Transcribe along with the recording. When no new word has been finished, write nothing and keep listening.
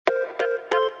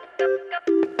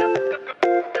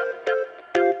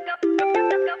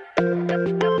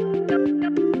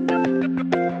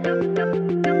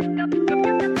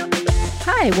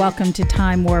Hi, welcome to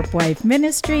Time Warp Wife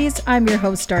Ministries. I'm your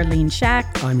host, Arlene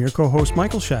Shack. I'm your co-host,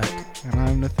 Michael Shack. And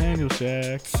I'm Nathaniel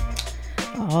Shack.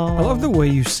 Oh, I love the way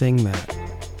you sing that.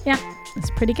 yeah, it's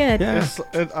pretty good. Yeah.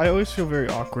 I always feel very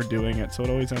awkward doing it, so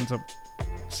it always ends up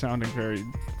sounding very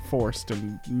forced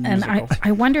and musical. And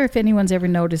I wonder if anyone's ever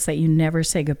noticed that you never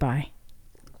say goodbye.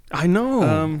 I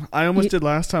know. I almost did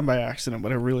last time by accident,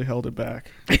 but I really held it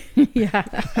back. Yeah.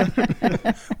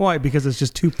 Why? Because it's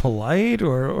just too polite,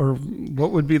 or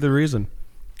what would be the reason?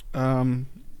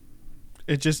 It's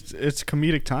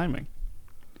comedic timing.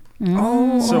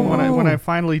 Oh. So when I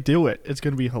finally do it, it's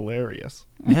going to be hilarious.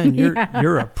 Man,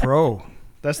 you're a pro.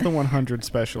 That's the 100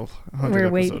 special. 100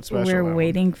 episode special. We're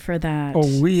waiting for that.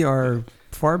 Oh, we are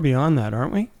far beyond that,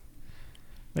 aren't we?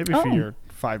 Maybe for your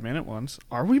 5-minute ones.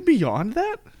 Are we beyond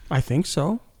that? I think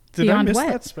so. Did Beyond I miss what?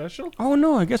 that special? Oh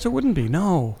no, I guess it wouldn't be.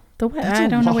 No. The what? That's I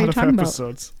don't know what you're talking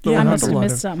episodes. about. Yeah, I that's must a have lot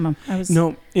missed of- something.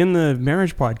 No, in the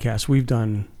marriage podcast, we've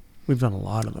done a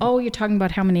lot of them. Oh, you're talking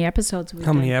about how many episodes we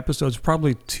How many did. episodes?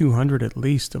 Probably 200 at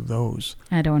least of those.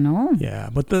 I don't know. Yeah,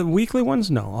 but the weekly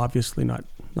ones, no, obviously not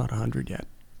 100 yet.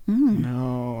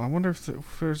 No, I wonder if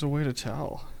there's a way to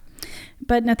tell.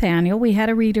 But Nathaniel, we had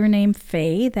a reader named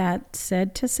Faye that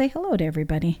said to say hello to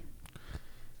everybody.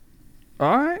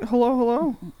 All right.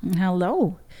 Hello.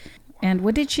 Hello. And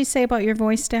what did she say about your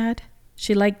voice, Dad?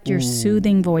 She liked your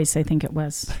soothing voice, I think it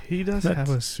was. He does have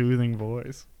a soothing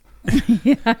voice.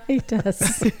 Yeah, he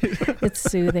does. It's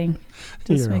soothing.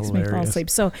 Just You're makes me fall hilarious. asleep.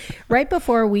 So right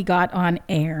before we got on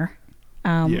air,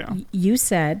 Yeah. you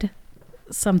said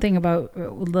something about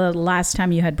the last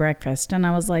time you had breakfast. And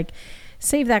I was like,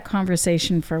 save that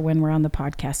conversation for when we're on the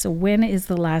podcast. So when is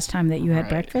the last time that you had Right.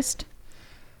 breakfast?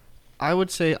 I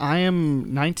would say I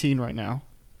am 19 right now.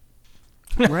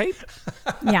 Right?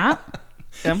 Yeah.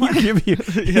 Am You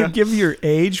Yeah. give your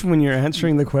age when you're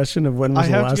answering the question of when was I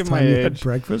the have to last give time my you had age.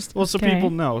 breakfast? Well, so Okay. people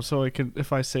know. So I can,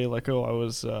 if I say like, oh, I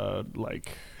was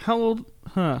like, how old?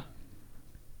 Huh?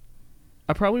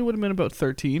 I probably would have been about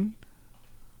 13.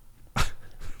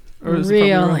 Or is it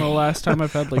probably around the Really? last time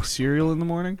I've had like cereal in the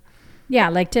morning? Yeah,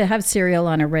 like to have cereal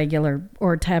on a regular,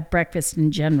 or to have breakfast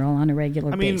in general on a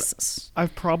regular I mean, basis.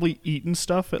 I've probably eaten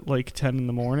stuff at like 10 in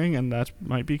the morning, and that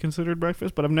might be considered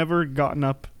breakfast. But I've never gotten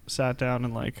up, sat down,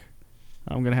 and like,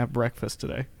 I'm gonna have breakfast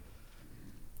today.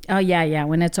 Oh, yeah,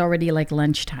 when it's already like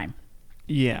lunchtime.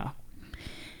 Yeah.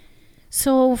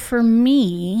 So for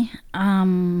me,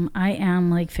 I am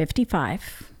like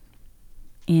 55.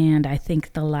 And I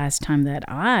think the last time that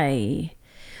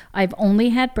I've only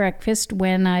had breakfast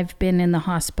when I've been in the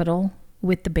hospital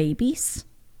with the babies.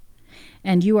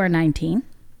 And you are 19.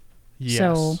 Yes.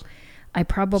 So I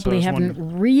probably was haven't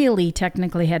really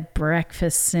technically had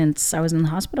breakfast since I was in the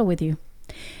hospital with you.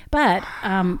 But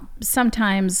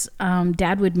sometimes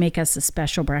Dad would make us a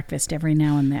special breakfast every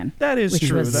now and then. That is Which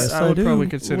true. was- Yes, I would do. probably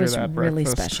It consider was that really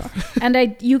breakfast. special.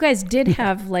 And you guys did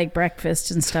have like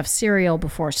breakfast and stuff, cereal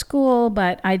before school,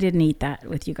 but I didn't eat that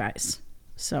with you guys.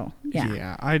 So yeah.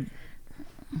 Yeah.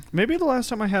 Maybe the last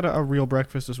time I had a real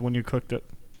breakfast is when you cooked it,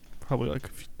 probably like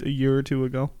a year or two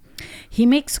ago. He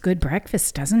makes good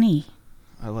breakfast, doesn't he?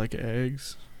 I like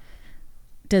eggs.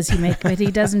 Does he make? But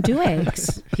he doesn't do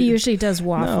eggs. He usually does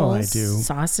waffles, do.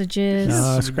 sausages,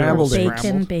 No, scrambled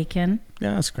eggs. bacon.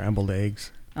 Yeah, scrambled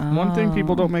eggs. One thing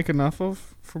people Oh. don't make enough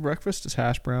of for breakfast is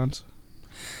hash browns.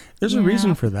 There's a Yeah.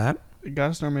 reason for that. You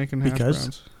gotta start making hash Because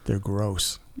browns. they're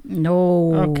gross.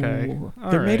 No. Okay.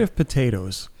 All They're made right. of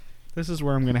potatoes. This is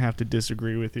where I'm gonna have to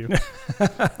disagree with you.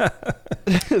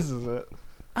 This is it.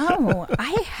 Oh,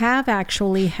 I have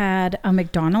actually had a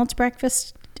McDonald's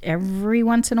breakfast every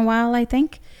once in a while, I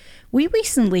think. We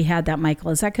recently had that,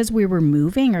 Michael. Is that because we were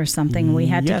moving or something? We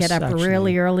had to Yes, get up actually.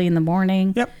 really early in the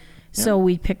morning. Yep. So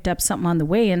we picked up something on the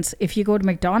way. And if you go to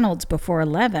McDonald's before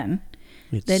 11,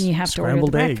 It's then you have to order the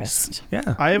scrambled eggs. breakfast.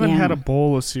 Yeah. I haven't Yeah. had a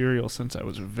bowl of cereal since I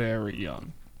was very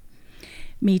young.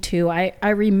 Me too. I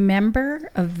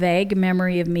remember a vague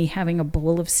memory of me having a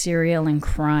bowl of cereal and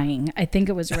crying. I think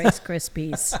it was Rice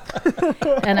Krispies.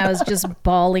 And I was just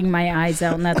bawling my eyes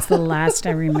out. And that's the last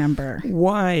I remember.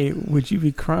 Why would you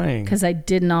be crying? Because I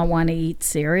did not want to eat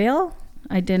cereal.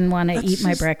 I didn't want to That's eat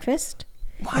my just- breakfast.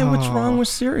 Why? What's wrong with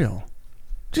cereal?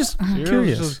 Just Cereal's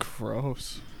curious. just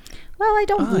gross. Well, I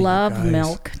don't Oh, you love guys.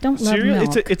 milk. Don't love Cereal,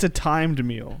 milk. it's a timed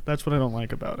meal. That's what I don't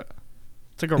like about it.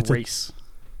 It's like a It's a- race.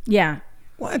 Yeah.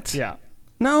 What? Yeah.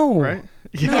 No. Right?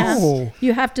 Yeah. No.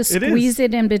 You have to It squeeze is.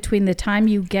 it in between the time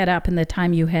you get up and the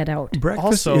time you head out.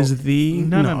 Breakfast Also, is the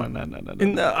No. No,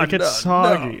 It gets no,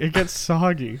 soggy. no. It gets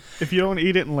soggy. If you don't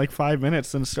eat it in like 5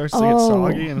 minutes, then it starts to get Oh.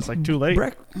 soggy, and it's like too late.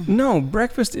 No,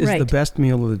 breakfast is the Right. best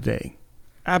meal of the day.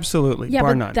 Absolutely. Yeah,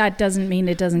 bar but none. that doesn't mean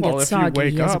it doesn't Well, get if you soggy.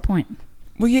 wake He has a up- point.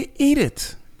 Well, you eat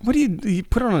it. What do you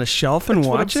put it on a shelf and That's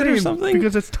what watch I'm it or saying, something?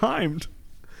 Because it's timed.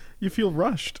 You feel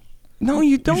rushed. No,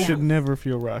 you don't. You should never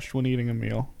feel rushed when eating a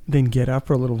meal. Then get up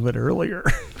a little bit earlier.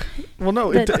 Well,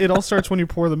 no, it all starts when you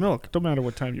pour the milk. Don't matter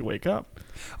what time you wake up.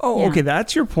 Oh, Yeah. okay,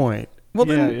 that's your point. Well,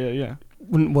 then, yeah.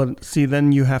 well, see,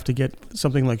 then you have to get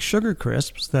something like Sugar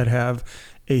Crisps that have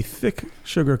a thick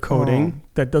sugar coating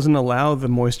that doesn't allow the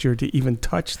moisture to even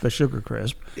touch the Sugar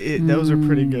Crisp. Those are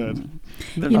pretty good.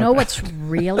 They're You not know bad. what's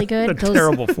really They're good?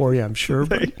 terrible for you, I'm sure.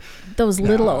 But Those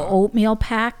little oatmeal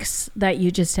packs that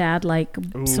you just add like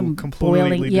Ooh, some completely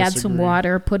boiling. You add some disagree.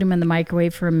 water, put them in the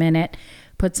microwave for a minute,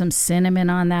 put some cinnamon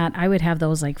on that. I would have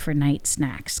those like for night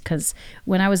snacks because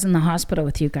when I was in the hospital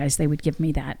with you guys, they would give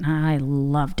me that, and I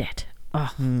loved it.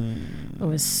 Oh, it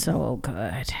was so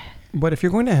good. But if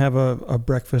you're going to have a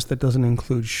breakfast that doesn't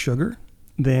include sugar,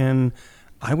 then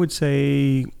I would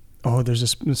say, there's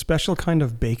a special kind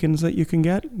of bacons that you can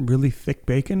get, really thick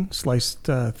bacon,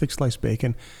 thick sliced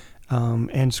bacon,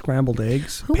 and scrambled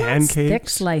eggs, Who wants thick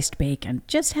pancakes. sliced bacon?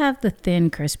 Just have the thin,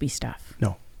 crispy stuff.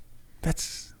 No,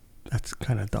 that's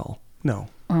kind of dull. No,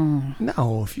 Oh,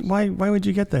 no. Why would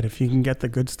you get that if you can get the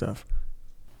good stuff?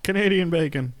 Canadian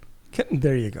bacon.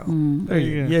 There you go. Mm. There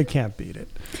you, Yeah. you can't beat it.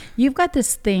 you've got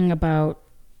this thing about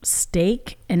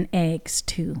steak and eggs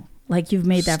too. Like you've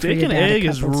made that for Steak your and dad egg a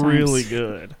is couple really times.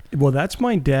 good. Well, that's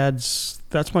my dad's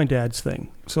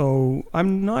thing. So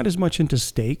I'm not as much into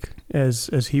steak as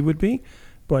he would be,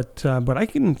 but I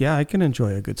can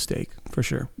enjoy a good steak for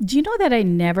sure. Do you know that I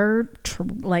never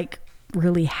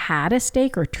really had a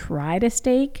steak or tried a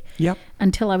steak Yep,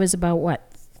 until I was about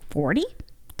 40,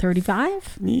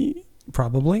 35?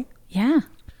 probably. Yeah.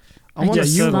 I I want to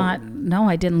just settle. thought, no,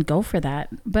 I didn't go for that.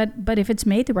 But if it's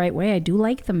made the right way, I do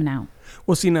like them now.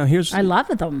 Well, see, now here's I love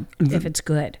them if it's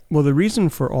good. well, the reason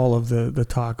for all of the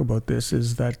talk about this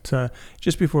is that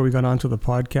just before we got onto the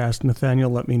podcast, Nathaniel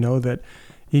let me know that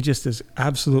he just is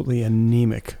absolutely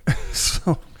anemic.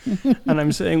 So, and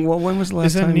I'm saying, well, when was the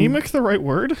last Is time? anemic the right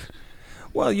word?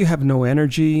 Well, you have no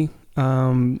energy.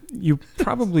 You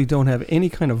probably don't have any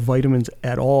kind of vitamins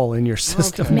at all in your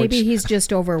system. Okay. Maybe which- he's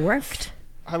just overworked.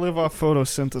 I live off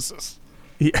photosynthesis.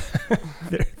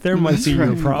 there might That's be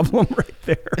your right. problem right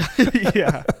there.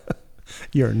 Yeah.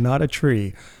 You're not a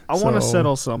tree. I want to So-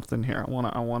 settle something here. I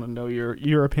want to know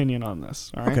your opinion on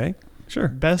this. All right. Okay, sure.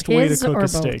 Best way to His cook or a both?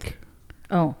 steak.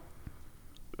 Oh,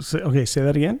 Say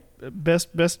that again.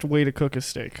 Best way to cook a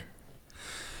steak.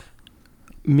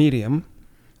 Medium.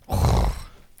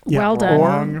 Yeah, well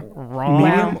done. Wrong.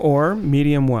 Medium or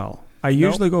medium well. I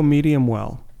usually go medium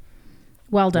well.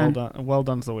 Well Well done. done. Well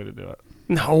done's the way to do it.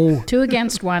 No. 2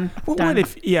 against 1. Well, Done. what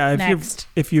if Next.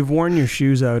 if you've worn your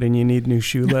shoes out and you need new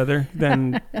shoe leather,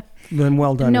 then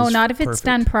well done. No, is not if it's perfect.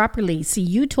 done properly. See,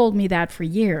 you told me that for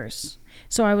years.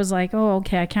 So I was like, oh,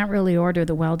 okay, I can't really order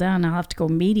the well done. I'll have to go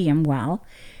medium well.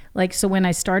 Like, so when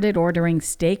I started ordering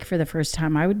steak for the first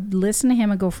time, I would listen to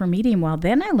him and go for medium well.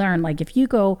 Then I learned, like, if you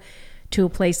go to a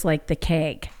place like the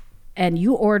Keg and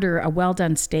you order a well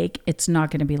done steak, it's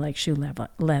not going to be like shoe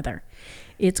leather.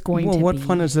 It's going Well, to what be.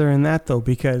 fun is there in that though?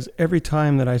 Because every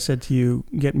time that I said to you,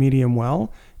 get medium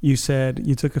well, you said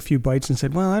you took a few bites and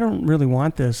said, well, I don't really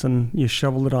want this, and you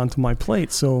shoveled it onto my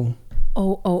plate. So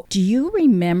Oh, do you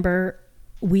remember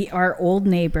our old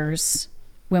neighbors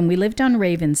when we lived on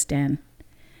Ravensden,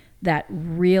 that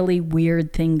really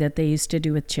weird thing that they used to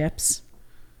do with chips?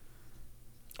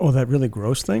 oh, that really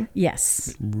gross thing.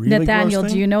 Yes. Really Nathaniel,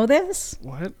 gross do thing? you know this?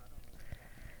 What?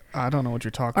 I don't know what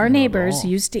you're talking about. Our at neighbors all.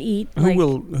 used to eat Who like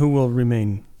will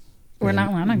remain? I'm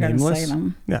not going to nameless? say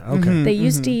them. Yeah. Okay. Mhm. They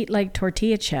used to eat like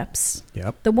tortilla chips.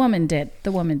 Yep. The woman did.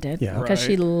 Yeah. Because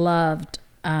she Right. loved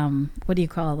what do you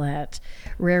call that?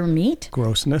 Rare meat.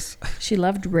 Grossness. She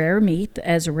loved rare meat,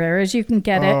 as rare as you can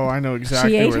get it. Oh, I know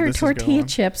exactly She ate where her this is tortilla going.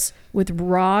 chips with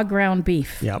raw ground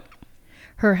beef. Yep.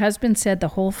 Her husband said the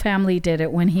whole family did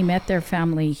it. When he met their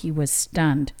family, he was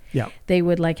stunned. Yep. They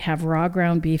would like have raw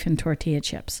ground beef and tortilla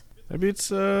chips. Maybe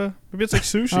it's like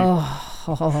sushi.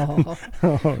 Oh,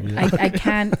 Oh, yeah. I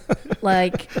can't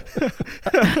like.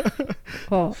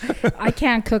 I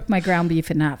can't cook my ground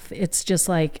beef enough. It's just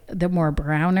like the more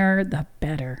browner, the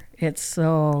better. It's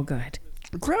so good.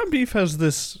 Ground beef has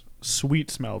this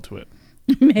sweet smell to it.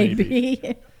 Maybe.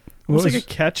 Well, It's like a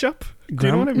ketchup. Do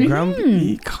you know what I mean?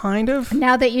 Ground, kind of.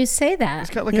 Now that you say that, It's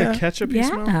got like Yeah. a ketchupy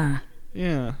smell. yeah.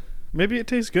 Yeah. Maybe it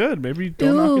tastes good. Maybe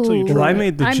don't knock it till you Ooh. try Well, I it.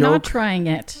 made the I'm joke. not trying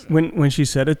it. When she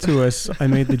said it to us, I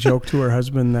made the joke to her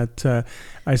husband that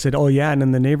I said, "Oh yeah, and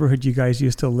in the neighborhood you guys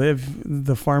used to live,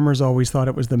 the farmers always thought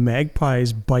it was the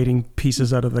magpies biting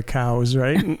pieces out of the cows,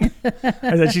 right?"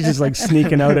 And then she's just like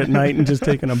sneaking out at night and just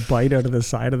taking a bite out of the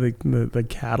side of the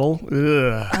cattle.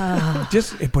 Ugh.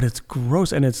 But it's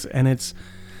gross, and it's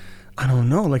I don't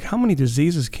know, like how many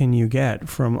diseases can you get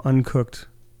from uncooked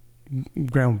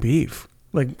ground beef?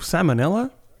 Like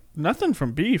salmonella? Nothing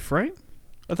from beef, right?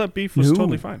 I thought beef was No.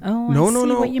 totally fine. Oh, No, I no, see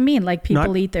no. what you mean. Like people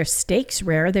Not- eat their steaks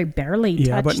rare. They barely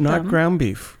Yeah, touch but not them. ground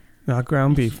beef. Not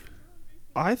ground beef.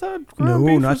 I thought No, ground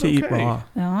beef not was to eat okay. raw.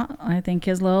 Oh, I think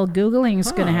his little Googling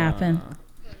is going to happen.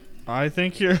 I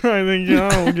think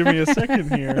oh, give me a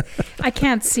second here. I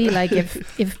can't see like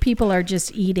if people are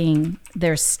just eating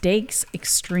their steaks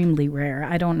extremely rare.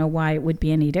 I don't know why it would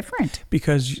be any different.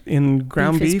 Because in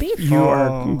ground Beef is beef, beef. you Oh.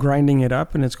 are grinding it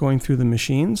up and it's going through the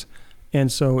machines. And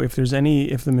so if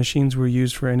the machines were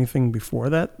used for anything before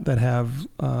that have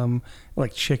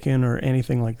like chicken or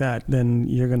anything like that, then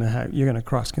you're gonna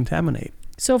cross contaminate.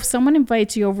 So if someone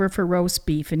invites you over for roast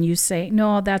beef and you say,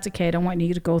 "No, that's okay. I don't want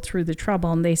you to go through the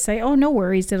trouble," and they say, "Oh, no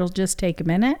worries. It'll just take a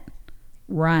minute,"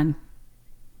 run.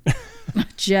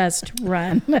 Just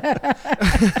run.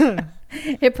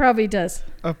 It probably does.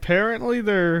 Apparently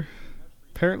there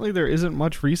isn't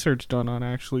much research done on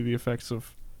actually the effects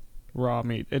of raw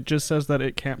meat. It just says that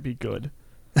it can't be good.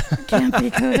 Can't be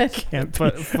good. Can't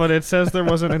be- But it says there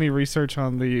wasn't any research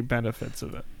on the benefits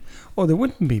of it. Oh, there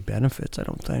wouldn't be benefits, I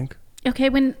don't think. Okay,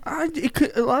 when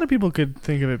A lot of people could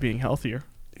think of it being healthier.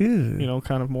 Ew. You know,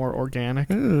 kind of more organic.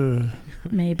 Ugh,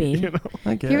 maybe. You know,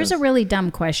 I guess. Here's a really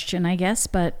dumb question, I guess,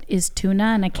 but is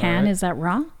tuna in a can, right. is that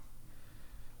raw?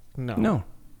 No.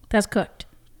 That's cooked.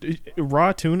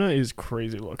 Raw tuna is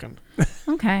crazy looking.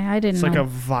 Okay, I didn't It's know. like a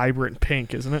vibrant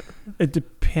pink, isn't it? It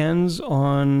depends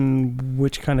on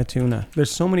which kind of tuna.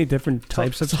 There's so many different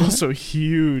types It's of tuna. also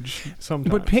huge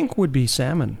sometimes. But pink would be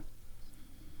salmon.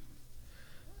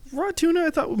 Raw tuna, I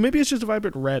thought maybe it's just a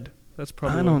vibrant red. That's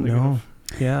probably I what I'm don't thinking know. of.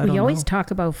 Yeah, I we don't always know. talk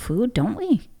about food, don't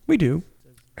we? We do.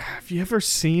 Have you ever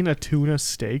seen a tuna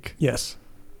steak? Yes.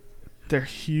 They're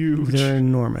huge. They're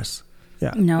enormous.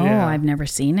 Yeah. No, Yeah. I've never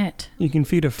seen it. You can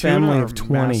feed a Tuna family are of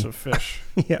 20. massive fish.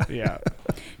 Yeah. Yeah.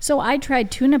 So I tried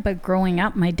tuna, but growing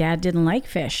up, my dad didn't like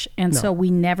fish. And No. so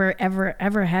we never, ever,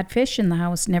 ever had fish in the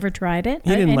house, never tried it. He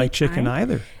didn't any like chicken time,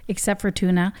 either. Except for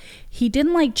tuna. He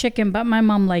didn't like chicken, but my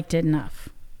mom liked it enough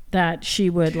that she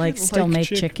would like didn't still like make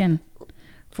chicken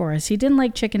for us. He didn't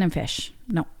like chicken and fish.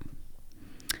 No.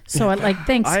 So at like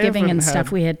Thanksgiving haven't and stuff,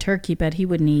 had- we had turkey, but he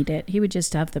wouldn't eat it. He would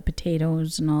just have the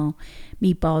potatoes and all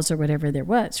meatballs or whatever there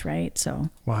was, right? So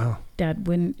Wow. Dad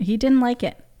he didn't like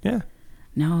it. Yeah.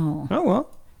 No. Oh, well.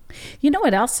 You know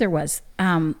what else there was?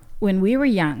 When we were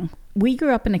young, we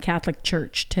grew up in a Catholic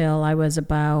church till I was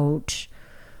about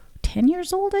 10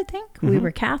 years old, I think. We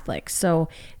were Catholic. So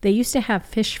they used to have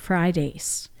fish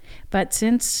Fridays. But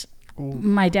since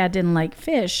my dad didn't like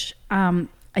fish,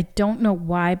 I don't know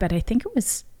why, but I think it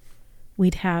was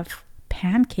we'd have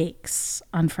pancakes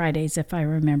on Fridays, if I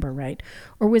remember right.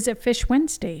 Or was it Fish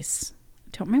Wednesdays?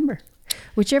 I don't remember.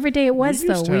 Whichever day it was,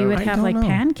 used though, to we would I have don't like know.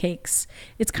 pancakes.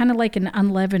 It's kind of like an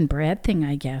unleavened bread thing,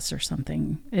 I guess, or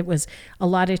something. It was a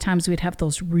lot of times we'd have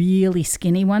those really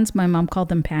skinny ones. My mom called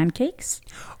them pancakes.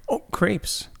 Oh,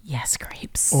 crepes. Yes,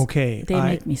 crepes. Okay. They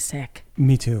make me sick.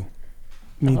 Me too.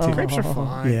 Me too. Crepes are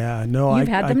fine. Yeah. No, You've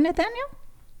had them, Nathaniel?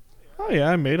 Oh yeah,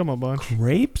 I made them a bunch.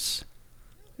 Crepes?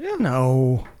 Yeah.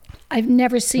 No. I've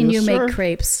never seen Yes, you sir. make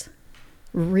crepes.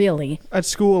 Really? At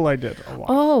school, I did a lot.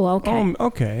 Oh, okay.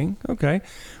 Okay. Okay.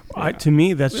 Yeah. To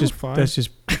me, that's We were just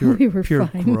fine. pure, We were pure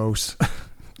fine. gross.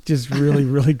 Just really,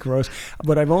 really gross.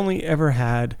 But I've only ever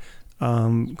had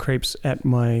crepes at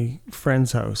my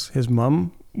friend's house. His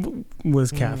mom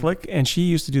was Catholic, and she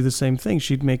used to do the same thing.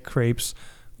 She'd make crepes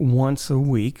once a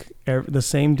week, the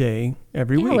same day,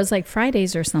 every Yeah, week. it was like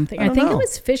Fridays or something. I I don't think know. it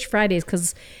was Fish Fridays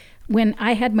because when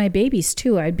I had my babies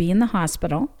too, I'd be in the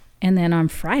hospital. And then on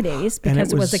Fridays, And it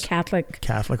because it was a was Catholic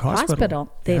Catholic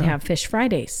hospital, they'd Yeah. have Fish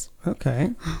Fridays.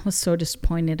 Okay. I was so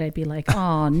disappointed. I'd be like,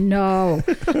 oh no,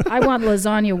 I want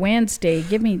lasagna Wednesday.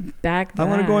 Give me back that. I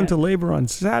want to go into labor on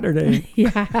Saturday.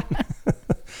 Yeah.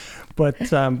 But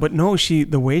no,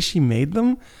 the way she made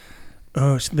them,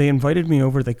 they invited me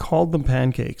over. They called them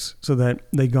pancakes, so that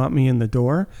they got me in the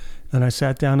door, and I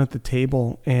sat down at the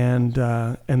table, and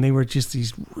they were just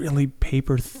these really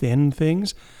paper thin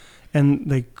things,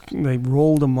 and they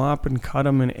rolled them up and cut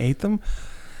them and ate them.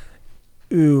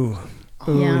 Ooh.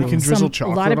 Yeah. You can drizzle A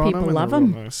chocolate lot of on people them and love they're real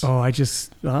them. nice. Oh, I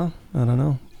don't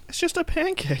know. It's just a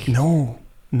pancake. No,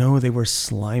 No, they were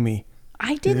slimy.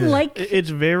 I didn't Ugh. like. It's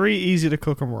very easy to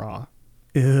cook them raw.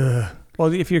 Ugh.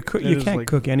 Well, if you're It you is can't like-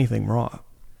 cook anything raw.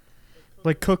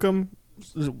 Like cook them,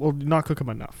 well, not cook them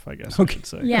enough, I guess. Okay. I should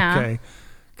say. Yeah. Okay.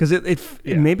 Because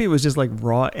Yeah. maybe it was just like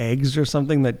raw eggs or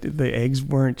something, that the eggs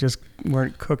weren't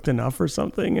cooked enough or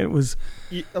something. It was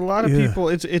A lot of Yeah. people,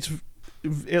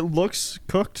 it looks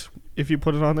cooked if you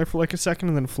put it on there for like a second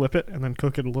and then flip it and then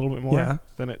cook it a little bit more. Yeah.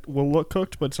 Then it will look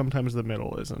cooked, but sometimes the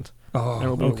middle isn't. And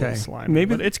it'll oh be a okay. little slimy.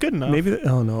 Maybe But it's good enough. maybe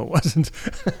oh no, it wasn't.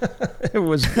 it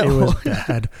was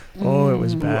bad. Oh, it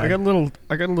was Ooh, bad. I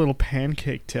got a little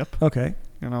pancake tip. Okay.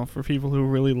 You know, for people who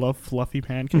really love fluffy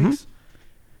pancakes.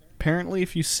 Apparently,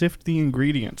 if you sift the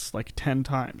ingredients like 10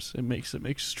 times, it makes them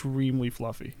extremely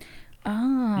fluffy.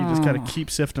 Oh. You just got to keep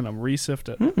sifting them, re-sift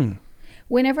it. Mm.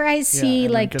 Whenever I see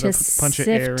and then like get to a punch of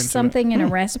air sift into it. something in a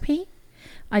recipe,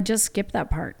 I just skip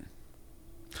that part.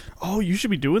 Oh, you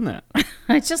should be doing that.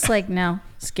 I just like no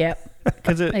skip.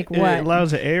 Because it, Like it what?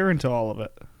 allows the air into all of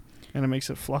it. And it makes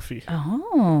it fluffy.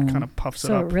 Oh. Kind of puffs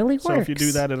so it up. it really So if you do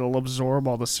works. that, it'll absorb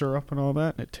all the syrup and all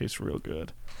that, and it tastes real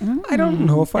good. I don't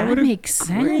know if I that would makes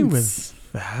agree sense.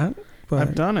 with that. But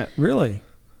I've done it. really.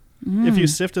 If you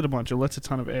sift it a bunch, it lets a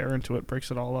ton of air into it, breaks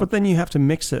it all up. But then you have to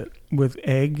mix it with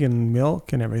egg and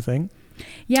milk and everything.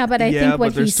 Yeah, but I Yeah, think but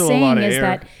what there's he's still a lot saying of is air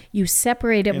that you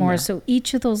separate it in more, there. so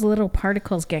each of those little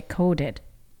particles get coated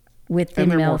with the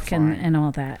And they're more milk fine. and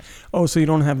all that. Oh, so you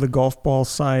don't have the golf ball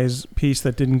size piece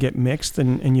that didn't get mixed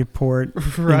and you pour it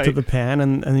into Right. the pan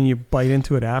and then you bite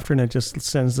into it after and it just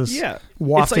sends this Yeah.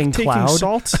 wafting it's like cloud. taking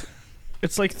salt.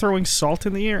 It's like throwing salt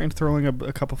in the air and throwing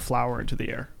a cup of flour into the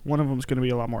air. One of them's going to be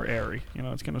a lot more airy. You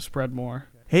know, it's going to spread more.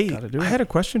 Hey, Gotta do I it. had a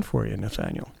question for you,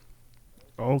 Nathaniel.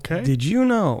 Okay. Did you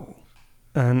know,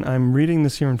 and I'm reading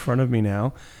this here in front of me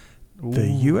now, the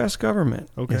Ooh. U.S. government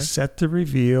Okay. is set to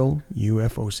reveal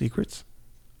UFO secrets?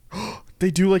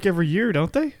 They do like every year,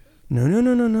 don't they?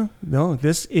 No,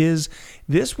 this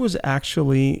was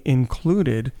actually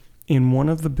included in one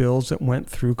of the bills that went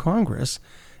through Congress,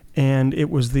 and it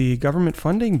was the government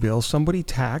funding bill. Somebody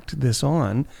tacked this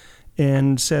on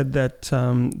and said that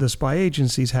the spy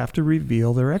agencies have to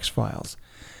reveal their X-Files.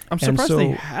 I'm And surprised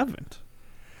they so- haven't.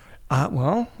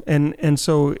 Well, and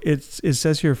so it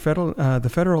says here, the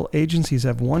federal agencies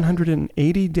have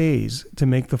 180 days to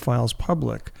make the files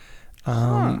public.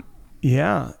 Huh.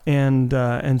 Yeah,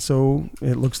 and so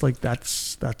it looks like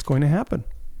that's going to happen.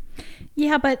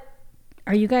 Yeah, but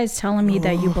are you guys telling me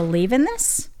that you believe in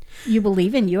this? You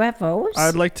believe in UFOs?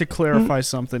 I'd like to clarify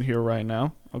something here right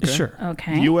now. Okay. Sure.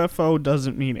 Okay. UFO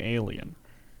doesn't mean alien.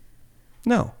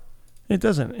 No, it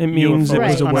doesn't. It means UFO it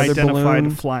was is a weather unidentified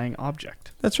balloon. flying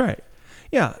object. That's right.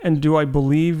 Yeah, and do I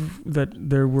believe that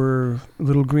there were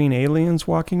little green aliens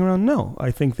walking around? No,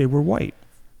 I think they were white.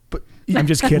 But I'm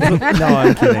just kidding. No,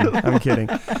 I'm kidding.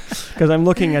 Because I'm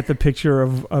looking at the picture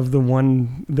of the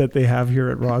one that they have here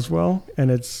at Roswell,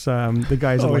 and it's the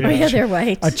guys are Oh, like Oh, yeah, a, they're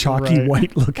white. a chalky Right.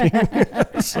 white looking,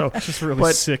 so Just really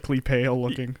But- sickly pale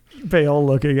looking. pale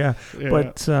looking. Yeah. Yeah.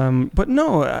 But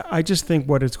no, I just think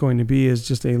what it's going to be is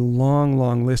just a long,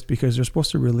 long list because they're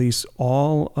supposed to release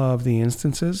all of the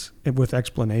instances with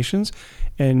explanations,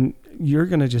 and you're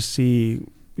going to just see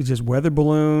just weather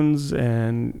balloons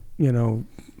and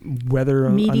weather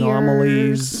Meteors.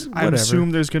 anomalies. I Whatever.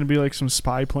 assume there's going to be like some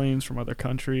spy planes from other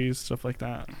countries, stuff like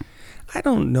that. I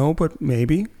don't know, but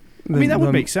maybe. I mean, that would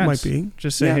There make sense. Might be.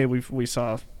 Just say, Yeah. hey, we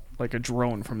saw like a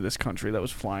drone from this country that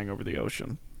was flying over the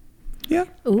ocean. Yeah.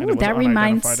 Ooh, and it was that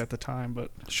unidentified at the time,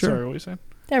 but Sure. sorry, what were you saying?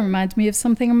 that reminds me of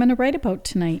something I'm going to write about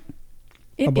tonight.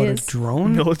 It About is a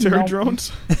drone. Military No.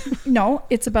 drones? no,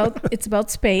 it's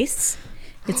about space.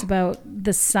 It's about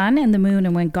the sun and the moon,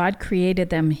 and when God created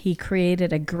them, He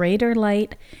created a greater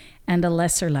light and a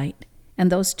lesser light,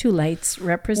 and those two lights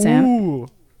represent Ooh.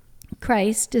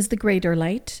 Christ is the greater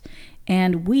light,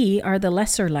 and we are the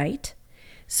lesser light.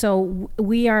 So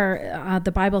we are,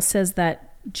 the Bible says that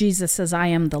Jesus says, I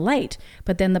am the light.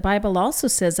 But then the Bible also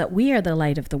says that we are the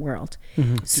light of the world.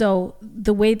 So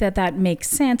the way that makes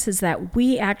sense is that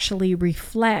we actually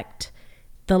reflect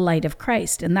the light of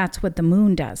Christ. And that's what the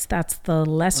moon does. That's the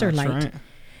lesser That's light. right.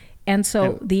 And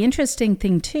so the interesting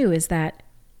thing too is that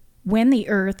when the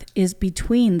earth is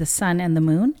between the sun and the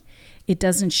moon, it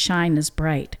doesn't shine as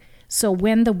bright. So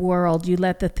when you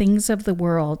let the things of the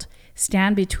world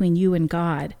stand between you and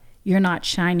God, you're not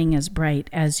shining as bright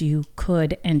as you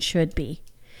could and should be.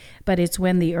 But it's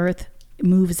when the earth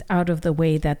moves out of the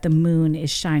way that the moon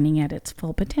is shining at its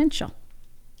full potential.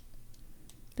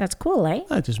 That's cool, eh?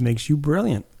 That just makes you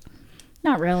brilliant.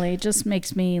 Not really. It just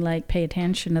makes me pay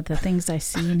attention to the things I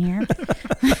see in here.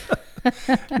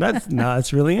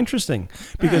 That's really interesting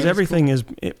because everything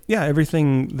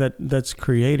everything that's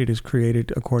created is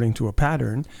created according to a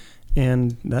pattern,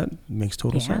 and that makes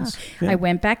total sense. Yeah. I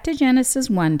went back to Genesis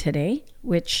 1 today,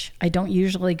 which I don't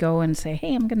usually go and say,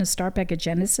 hey, I'm going to start back at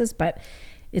Genesis, but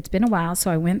it's been a while.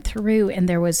 So I went through and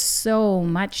there was so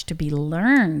much to be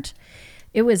learned.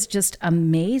 It was just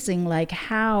amazing, like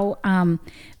how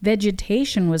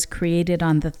vegetation was created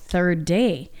on the third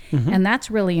day. Mm-hmm. And that's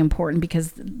really important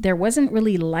because there wasn't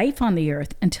really life on the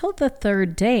earth until the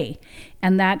third day.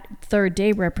 And that third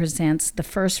day represents the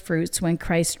first fruits when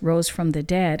Christ rose from the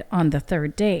dead on the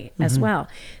third day as well.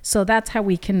 So that's how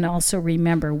we can also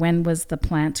remember when was the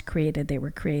plants created. They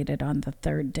were created on the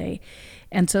third day.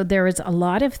 And so there is a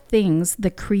lot of things.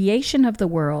 The creation of the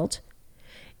world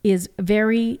is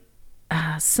very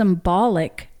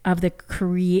symbolic of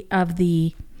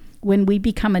the when we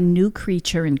become a new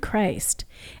creature in Christ.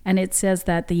 And it says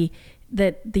that the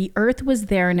earth was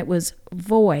there and it was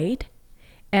void,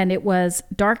 and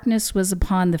darkness was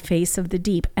upon the face of the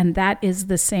deep. And that is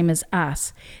the same as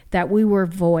us, that we were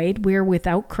void, we're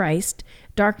without Christ,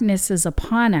 darkness is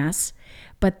upon us.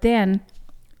 But then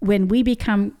when we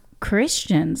become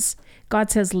Christians,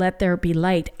 God says, let there be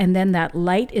light. And then that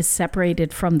light is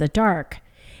separated from the dark.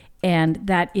 And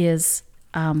that is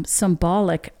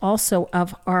symbolic also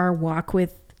of our walk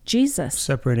with Jesus.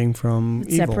 Separating from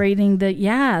evil. Separating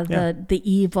the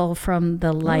evil from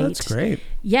the light. Oh, that's great.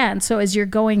 Yeah, and so as you're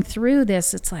going through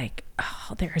this, it's like,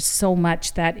 oh, there's so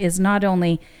much that is not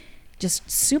only just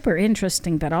super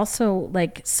interesting, but also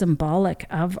like symbolic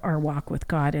of our walk with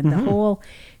God and the whole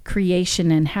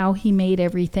creation and how he made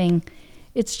everything.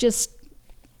 It's just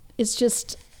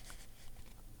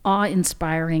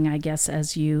awe-inspiring, I guess,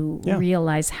 as you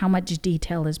realize how much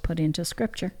detail is put into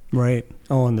Scripture. Right.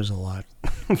 Oh, and there's a lot.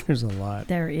 There's a lot.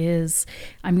 There is.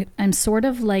 I'm sort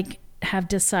of like have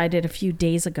decided a few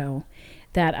days ago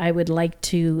that I would like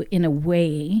to, in a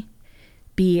way,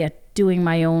 be doing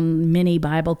my own mini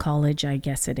Bible college, I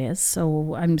guess it is.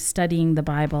 So I'm studying the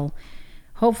Bible,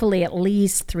 hopefully at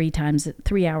least 3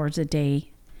 hours a day.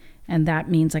 And that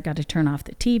means I got to turn off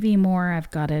the TV more.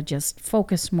 I've got to just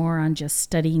focus more on just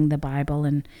studying the Bible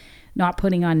and not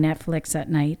putting on Netflix at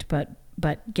night, but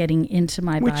getting into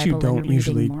my Bible and reading more. Which you don't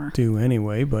usually do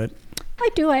anyway, but... I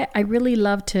do. I really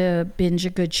love to binge a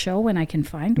good show when I can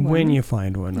find one. When you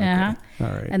find one, okay. Yeah. All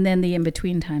right. And then the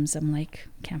in-between times, I'm like,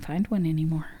 can't find one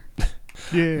anymore.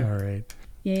 Yeah. All right.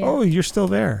 Yeah. Oh, you're still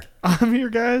there. I'm here,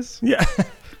 guys. Yeah.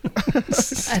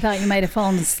 I thought you might have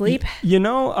fallen asleep. You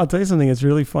know, I'll tell you something. It's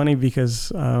really funny because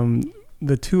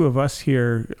the two of us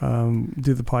here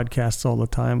do the podcasts all the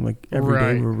time. Like every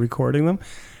day we're recording them.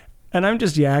 And I'm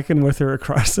just yakking with her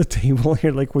across the table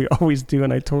here like we always do.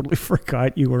 And I totally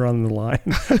forgot you were on the line.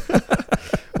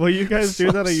 Well, you guys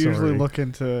do that. I usually sorry. look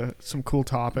into some cool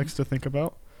topics to think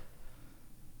about.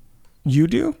 You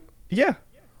do? Yeah.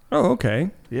 Oh, okay.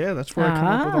 Yeah, that's where I come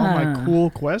up with all my cool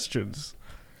questions.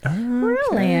 Okay.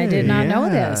 Really? I did not know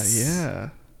this. Yeah.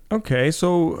 Okay,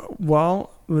 so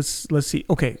let's see.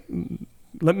 Okay,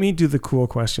 let me do the cool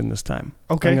question this time.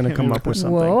 Okay, I'm going to come up with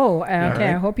something. Whoa. Okay, right.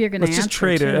 I hope you're going to answer. Let's just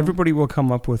trade it. Everybody will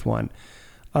come up with one.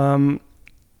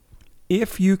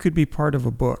 If you could be part of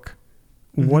a book,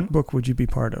 what book would you be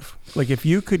part of? Like if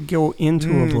you could go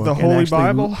into a book, the Holy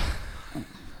Bible.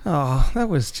 Oh, that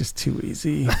was just too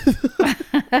easy.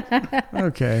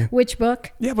 Okay. Which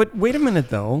book? Yeah, but wait a minute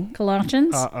though.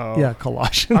 Colossians? Uh-oh. Yeah,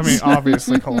 Colossians. I mean,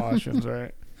 obviously Colossians,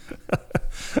 right?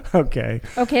 Okay.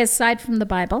 Okay, aside from the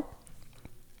Bible.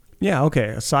 Yeah, okay.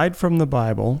 Aside from the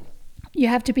Bible. You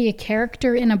have to be a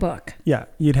character in a book. Yeah,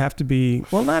 you'd have to be,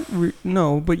 well,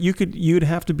 but you'd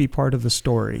have to be part of the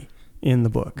story in the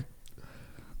book.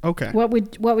 Okay. What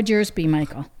would yours be,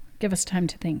 Michael? Give us time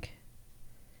to think.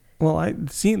 Well,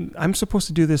 I'm supposed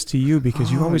to do this to you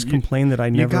because you always complain that I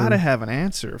never... You got to have an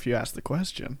answer if you ask the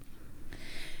question.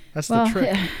 That's the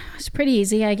trick. It's pretty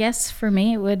easy, I guess, for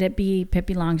me. Would it be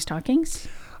Pippi Longstockings?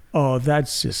 Oh,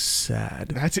 that's just sad.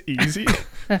 That's easy.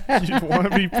 You'd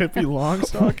want to be Pippi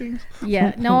Longstockings?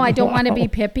 Yeah. No, I don't want to be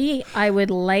Pippi. I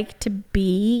would like to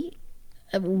be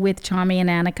with Tommy and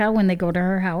Annika when they go to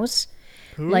her house.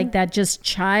 Who? Like that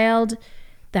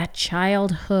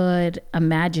childhood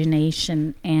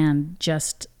imagination and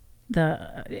just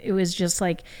it was just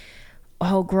like,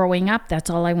 oh, growing up, that's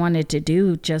all I wanted to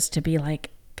do, just to be like,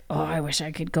 oh, I wish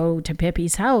I could go to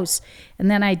Pippi's house.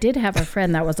 And then I did have a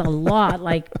friend that was a lot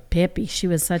like Pippi. She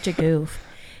was such a goof,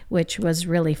 which was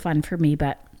really fun for me.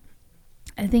 But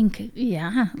I think,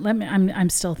 yeah, I'm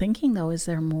still thinking though, is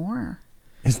there more?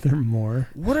 Is there more?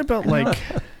 What about like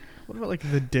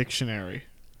the dictionary?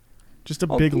 Just a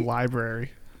big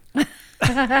library.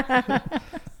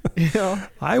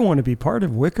 I want to be part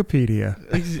of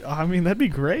Wikipedia. I mean, that'd be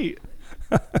great.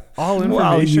 All Well,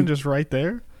 information just right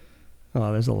there.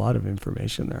 Oh, there's a lot of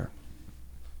information there.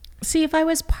 See, if I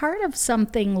was part of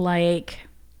something like,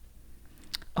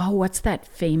 oh, what's that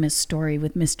famous story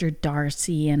with Mr.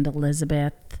 Darcy and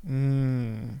Elizabeth?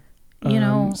 You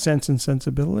know, Sense and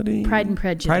Sensibility. Pride and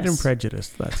Prejudice. Pride and Prejudice.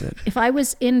 That's it. If I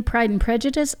was in Pride and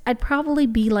Prejudice, I'd probably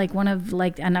be like one of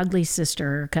like an ugly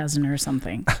sister or cousin or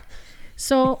something.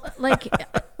 So like,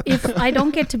 if I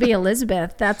don't get to be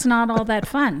Elizabeth, that's not all that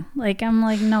fun. Like, I'm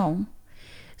like, no.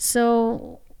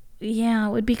 So yeah,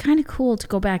 it would be kind of cool to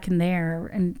go back in there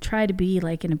and try to be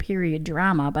like in a period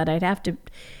drama, but I'd have to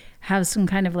have some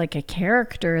kind of like a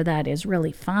character that is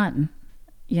really fun,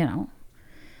 you know.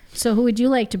 So who would you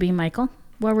like to be, Michael?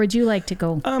 Where would you like to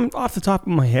go? Off the top of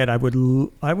my head, I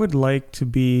would like to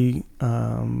be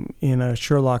in a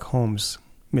Sherlock Holmes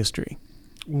mystery.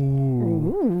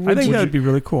 Ooh, I think that would be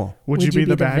really cool. Would you be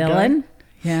the bad villain? guy?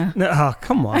 Yeah. No, oh,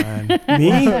 come on.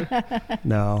 Me?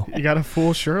 No. You got to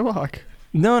fool Sherlock.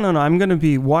 No. I'm going to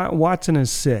be... Watson is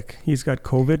sick. He's got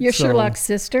COVID. You're so- Sherlock's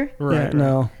sister? Yeah,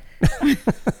 no.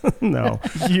 No.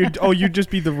 You'd just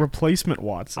be the replacement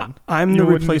Watson. I'm the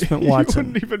replacement You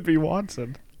Watson. wouldn't even be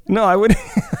Watson. No, I would.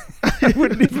 I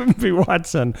wouldn't even be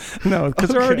Watson. No, because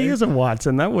there already Okay. is a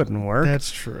Watson. That wouldn't work.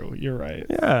 That's true. You're right.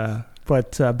 Yeah,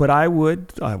 but I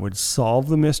would solve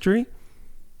the mystery.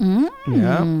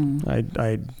 Yeah,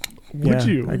 I'd Would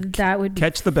you? That would be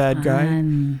catch the bad guy.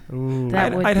 fun. Ooh.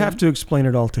 That would I'd be- have to explain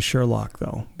it all to Sherlock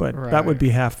though, but that would Right. be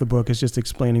half the book is just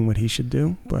explaining what he should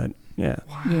do. But yeah,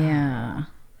 Yeah.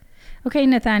 Okay,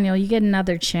 Nathaniel, you get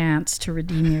another chance to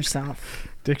redeem yourself.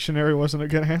 Dictionary wasn't a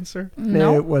good answer.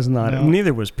 No. it was not. No.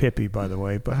 Neither was Pippi, by the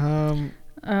way. But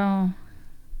Oh.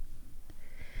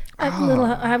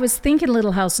 I was thinking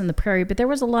Little House on the Prairie, but there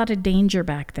was a lot of danger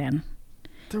back then.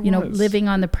 There You know, was. living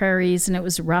on the prairies, and it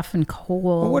was rough and cold.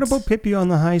 well, what about Pippi on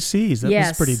the high seas? That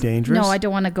was pretty dangerous. No, I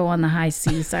don't want to go on the high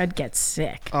seas. I'd get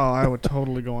sick. Oh, I would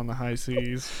totally go on the high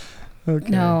seas. Okay.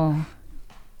 No.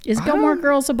 Is Gilmore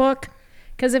Girls a book?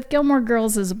 Because if Gilmore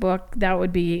Girls is a book, that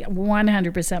would be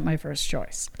 100% my first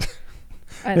choice.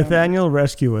 I don't know. Nathaniel,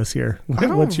 rescue us here. I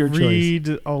don't What's your choice?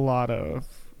 read a lot of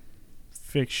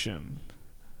fiction,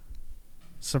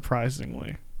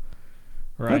 surprisingly.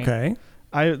 Right. Okay.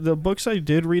 The books I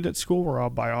did read at school were all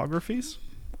biographies.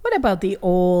 What about the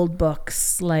old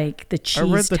books like The Cheese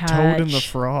I read The Touch? Toad and the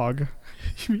Frog.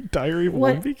 You mean Diary of a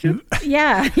What? Wimpy Kid?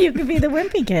 Yeah, you could be the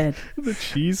Wimpy Kid. The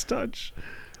Cheese Touch.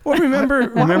 Well, remember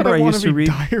Why would I wanna used to be read.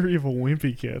 Diary of a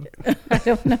Wimpy Kid. I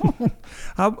don't know.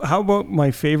 How about my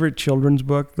favorite children's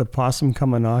book, The Possum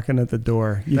Come a Knocking at the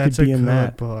Door? You That's could be a in good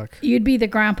that. book. You'd be the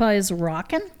Grandpa is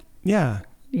Rockin'? Yeah.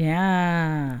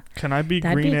 Yeah, Can I be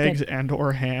That'd green be good. eggs and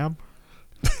or ham?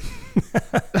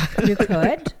 you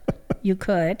could. You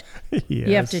could. Yes.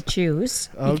 You have to choose.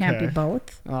 You can't be Okay.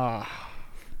 both.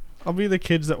 I'll be the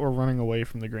kids that were running away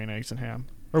from the green eggs and ham.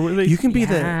 Or were they? You can be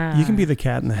Yeah. the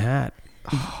Cat in the Hat.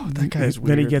 that guy's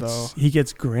Then weird though. he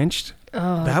gets grinched.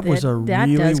 Oh, that was a that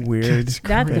really does- weird.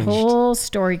 That cringed. whole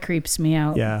story creeps me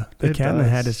out. Yeah, the It Cat in the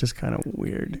Hat does. is just kind of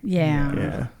weird. Yeah.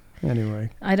 Yeah. Anyway,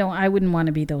 I wouldn't want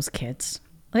to be those kids.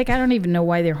 Like, I don't even know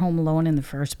why they're home alone in the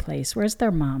first place. Where's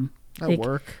their mom? At Like,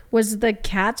 work. Was the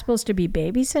cat supposed to be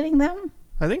babysitting them?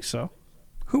 I think so.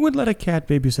 who would let a cat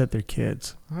babysit their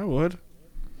kids? I would.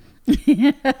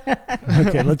 Okay,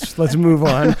 let's move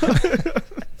on.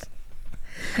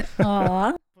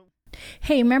 Aw.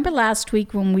 Hey, remember last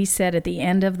week when we said at the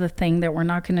end of the thing that we're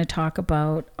not going to talk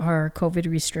about our COVID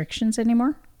restrictions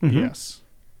anymore? Mhm. Yes.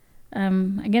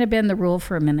 I'm going to bend the rule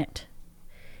for a minute.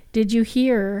 Did you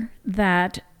hear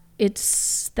that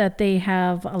that they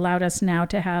have allowed us now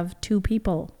to have 2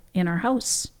 people in our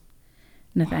house,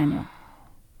 Nathaniel?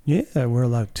 Yeah, we're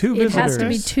allowed 2 It visitors. has to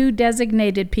be 2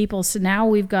 designated people, so now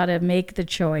we've got to make the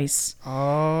choice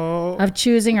Oh. of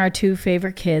choosing our 2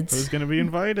 favorite Who's kids. gonna be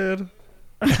invited?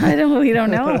 We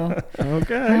don't know. Okay.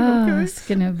 Oh, Okay. it's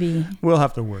gonna be. We'll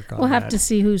have to work on We'll that. have to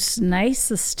see who's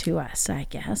nicest to us, I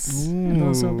guess. And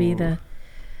those will be the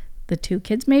 2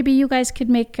 kids. Maybe you guys could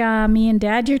make me and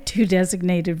Dad your 2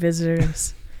 designated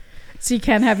visitors. So you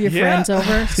can't have your Yeah. friends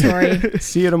over. Sorry,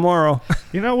 See you tomorrow.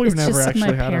 You know, we've It's never just my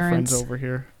actually had our parents. friends over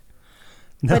here.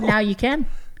 No. but now you can.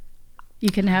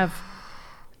 You can have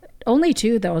only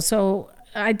 2 though. So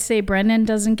I'd say Brendan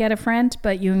doesn't get a friend,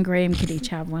 but you and Graham could each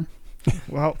have one.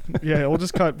 Well, yeah, we'll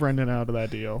just cut Brendan out of that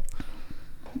deal.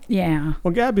 Yeah.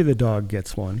 Well, Gabby the dog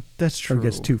gets one. That's Or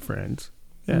gets 2 friends.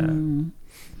 Yeah.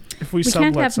 If we We sublet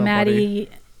can't have somebody, Maddie.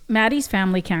 Maddie's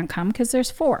family can't come because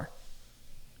there's 4.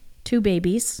 2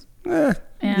 babies Eh,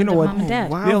 and you know a what? mom and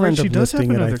dad. Wow, They'll right, end she up does have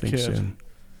listing it, I another think, kid. soon.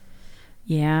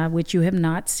 Yeah, which you have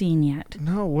not seen yet.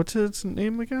 No, what's its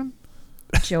name again?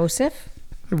 Joseph?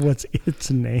 What's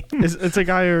its name? It's a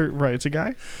guy it's a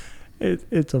guy?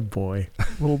 It's a boy.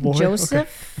 Little boy?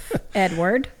 Joseph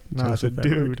Edward. No, it's a Joseph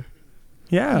Edward. dude.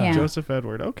 Yeah. Yeah. Joseph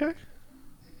Edward. Okay.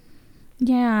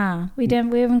 Yeah, we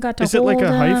haven't got to Is it hold like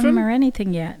a hyphen? him or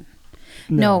anything yet.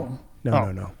 No. No, Oh.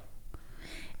 no, no.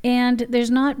 And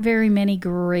there's not very many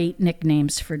great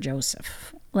nicknames for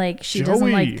Joseph. Like, she doesn't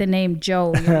Joey. like the name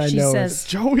Joe. I She know, says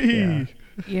Joey. Yeah.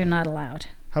 you're not allowed.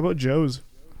 How about Joe's?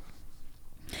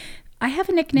 I have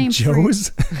a nickname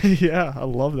Joe's? Yeah, I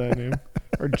love that name.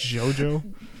 Or Jojo.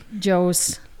 for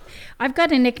Joe's. I've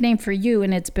got a nickname for you,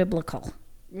 and it's biblical.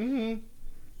 Mm-hmm.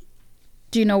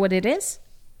 Do you know what it is?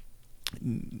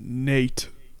 Nate.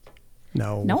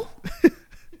 No. No.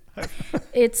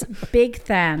 It's Big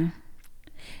Than.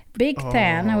 Big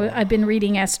Than. I've been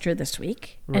reading Esther this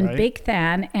week, and Right. Big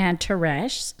Than and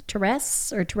Teresh,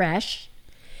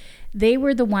 they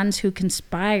were the ones who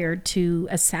conspired to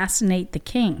assassinate the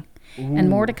king. And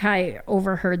Mordecai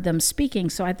overheard them speaking.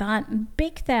 So I thought,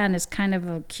 Big Than is kind of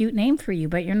a cute name for you,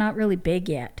 but you're not really big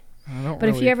yet. I don't But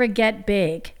if really- you ever get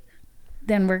big,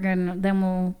 then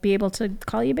we'll be able to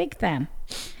call you Big Than.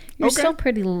 You're Okay. still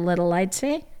pretty little, I'd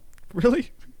say.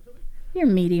 Really? You're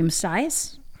medium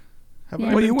size. Have Yeah. I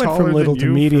Well, been you went taller from little than to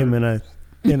you medium for-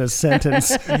 in a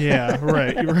sentence. Yeah,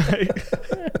 right, right.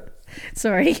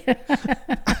 Sorry.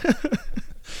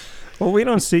 Well, we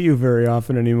don't see you very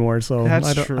often anymore, so That's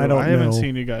I don't, true. I don't haven't know.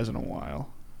 seen you guys in a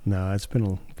while. No, it's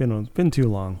been too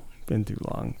long. Been too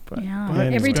long. But Yeah. But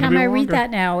it's Every gonna time be I read longer. that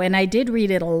now, and I did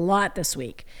read it a lot this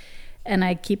week, and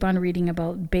I keep on reading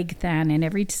about Big Than, and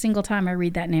every single time I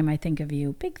read that name, I think of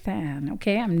you. Big Than.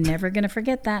 Okay, I'm never going to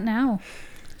forget that now.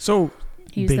 So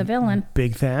He's big, the villain.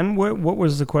 Big fan. What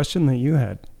was the question that you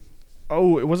had?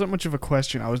 Oh, it wasn't much of a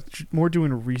question. I was more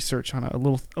doing research on a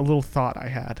little thought I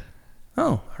had.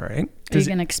 Oh, all right. Are you Does-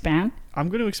 going to expand? I'm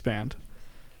going to expand.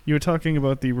 You were talking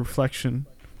about the reflection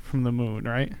from the moon,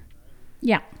 right?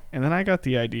 Yeah. And then I got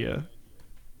the idea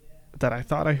that I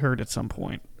thought I heard at some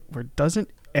point, where doesn't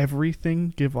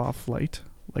everything give off light,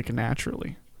 like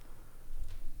naturally?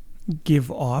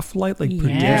 Give off light, like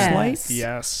produce Yes. light.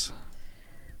 Yes.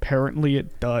 Apparently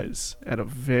it does, at a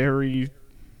very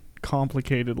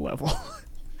complicated level.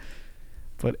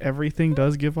 But everything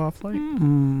does give off light.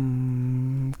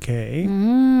 Okay.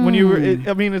 When you were, Mm.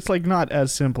 I mean, it's like not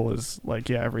as simple as like,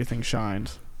 yeah, everything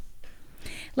shines.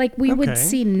 Like we would Okay.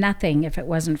 see nothing if it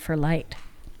wasn't for light.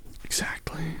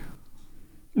 Exactly.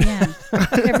 Yeah.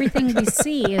 Everything we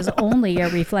see is only a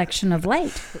reflection of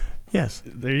light. Yes.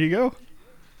 There you go.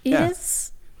 Yeah.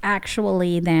 Is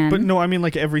actually then But no, I mean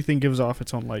like everything gives off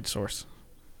its own light source.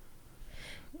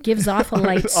 gives off a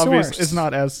light source. It's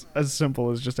not as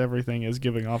simple as just everything is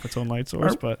giving off its own light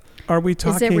source, but Are we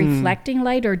talking? Is it reflecting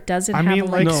light or does it I have mean a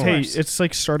light like hey, source? it's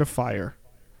like start a fire.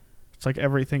 It's like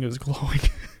everything is glowing.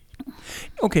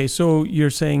 Okay, so you're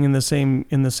saying in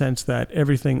the sense that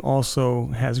everything also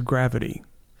has gravity.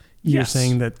 You're Yes.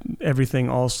 saying that everything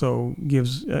also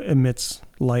emits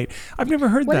light. I've never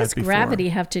heard What that does before. gravity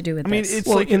have to do with I mean, this? it's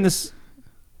Well, like in this.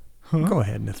 Huh? Go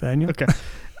ahead, Nathaniel. Okay.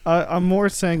 I'm more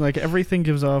saying like everything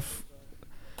gives off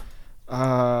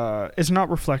it's not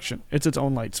reflection. It's its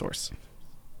own light source.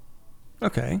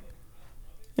 Okay.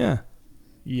 Yeah.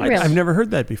 Yes. Really? I've never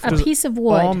heard that before. a piece of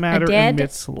wood, All matter a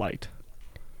emits light.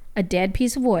 dead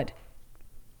piece of wood.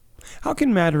 How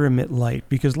can matter emit light?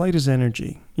 Because light is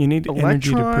energy. You need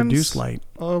energy to produce Electrons. light.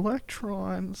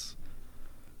 Electrons.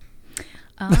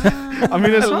 Ah. I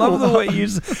mean, it's I not love a the lot. way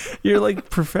you're like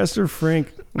Professor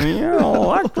Frink. Yeah,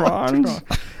 electrons.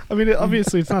 I mean,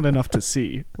 obviously, it's not enough to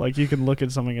see. Like, you can look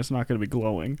at something, it's not going to be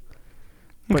glowing.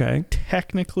 But Okay.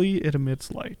 technically, it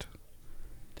emits light.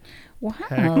 Wow,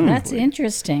 Technically. that's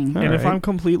interesting. All and if right. I'm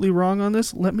completely wrong on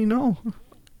this, let me know.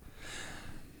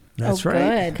 That's oh, right.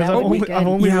 Good. Because That would be good. I've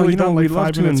only Yeah, really you know, done we like love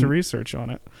 5 to minutes of in- research on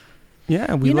it.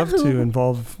 Yeah, we You know love to who-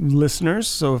 involve listeners.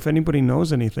 So if anybody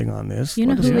knows anything on this, You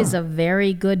know let us who is a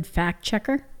very good fact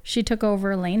checker? She took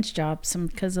over Elaine's job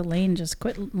because Elaine just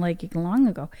quit like long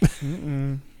ago.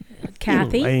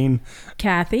 Kathy, Elaine.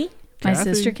 Kathy, my Kathy?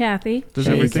 sister Kathy. Does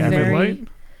she's everything emit very- light?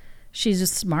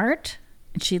 She's smart.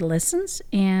 And she listens,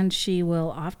 and she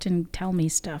will often tell me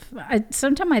stuff.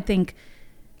 Sometimes I think,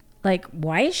 like,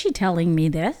 why is she telling me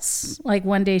this? Like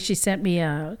one day she sent me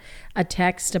a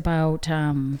text about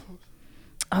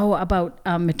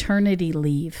maternity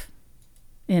leave,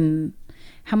 and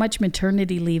how much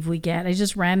maternity leave we get. I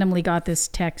just randomly got this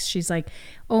text. She's like,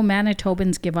 "Oh,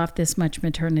 Manitobans give off this much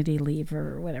maternity leave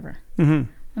or whatever," Mm-hmm.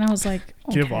 and I was like,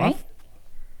 "Okay." Give off?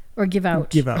 Or give out.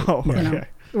 Give out. Oh, Yeah. You know. okay.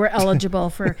 were eligible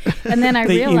for. And then I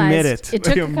They emit realized it. it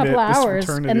took They a couple emit this hours.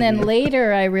 fraternity. And then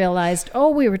later I realized,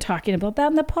 we were talking about that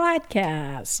in the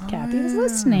podcast. Kathy was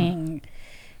listening.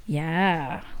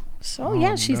 Yeah. So,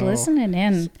 yeah, she's no. listening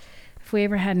in. If we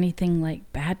ever had anything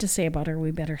like bad to say about her,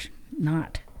 we better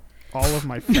not. All of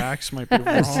my facts might be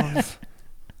wrong.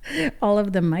 All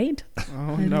of them might. Oh,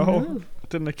 don't no. know.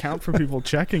 Didn't account for people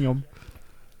checking them.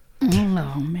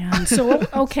 Oh, man. So,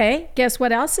 okay. Guess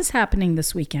what else is happening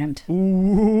this weekend?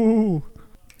 Ooh.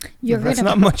 You're That's gonna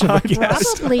not much of a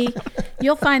guess. probably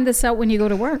you'll find this out when you go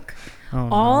to work. Oh,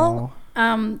 All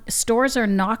no. stores are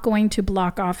not going to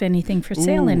block off anything for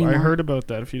sale Ooh, anymore. I heard about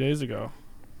that a few days ago.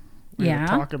 We had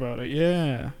to Yeah? talk about it.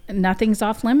 Yeah. Nothing's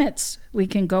off limits. We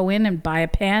can go in and buy a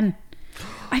pen.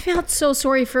 I felt so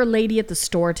sorry for a lady at the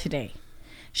store today.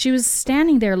 She was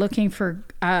standing there looking for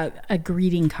a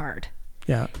greeting card,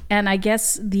 Yeah. and I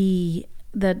guess the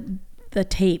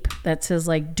tape that says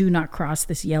like "Do not cross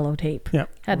this yellow tape" Yeah.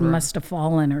 must have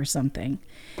fallen or something,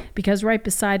 because right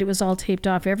beside it was all taped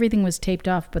off. Everything was taped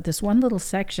off, but this one little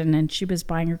section, and she was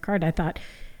buying her card. I thought,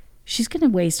 she's going to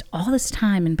waste all this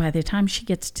time, and by the time she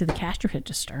gets to the cash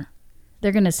register,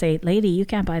 they're going to say, "Lady, you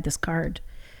can't buy this card."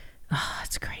 Oh,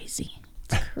 it's crazy.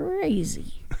 It's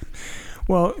crazy.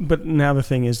 Well, but now the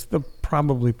thing is, they'll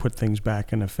probably put things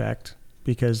back in effect,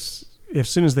 because as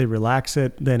soon as they relax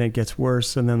it, then it gets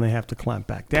worse, and then they have to clamp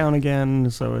back down again.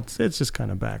 So it's just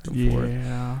kind of back and forth.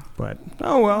 Yeah. But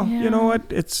oh well, Yeah. you know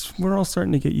what? We're all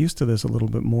starting to get used to this a little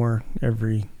bit more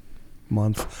every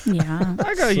month. Yeah.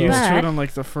 I got So- used to But- it on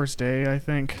like the first day, I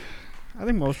think. I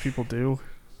think most people do.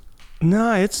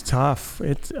 No, it's tough.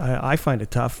 I find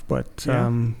it tough, but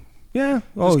Yeah. yeah.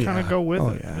 Just kind of go with Oh,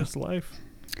 it. yeah. It's life.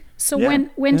 So Yeah,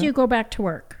 when do yeah. you go back to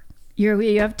work? You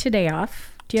have today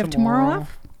off. Do you have tomorrow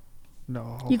off?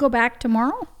 No. You go back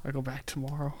tomorrow? I go back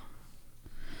tomorrow.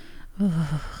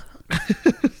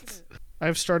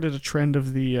 I've started a trend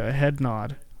of the head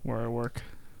nod where I work.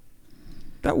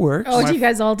 That works. Oh, My do you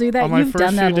guys all do that? On my You've first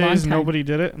done that few a long days, time. nobody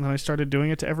did it, and then I started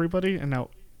doing it to everybody, and now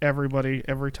everybody,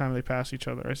 every time they pass each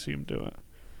other, I see them do it.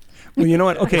 Well, you know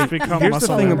what? Okay, It's become here's the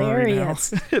muscle thing memory about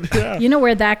Hilarious. yeah. You know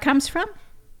where that comes from?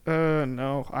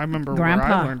 No, I remember where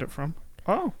Grandpa. I learned it from.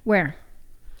 Oh, Where?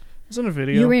 it's in a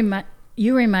video.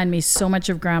 You remind me so much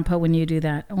of Grandpa when you do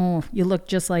that. Oh, you look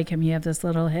just like him. You have this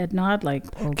little head nod, like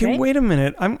okay. Okay, wait a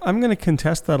minute. I'm going to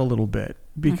contest that a little bit,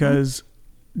 because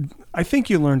I think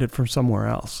you learned it from somewhere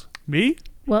else. Me?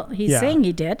 Well, he's Yeah. saying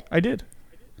he did. I did.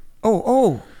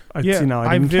 Oh. Yeah, See, now I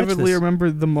I didn't catch vividly this.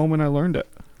 remember the moment I learned it.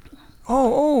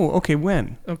 Oh, okay.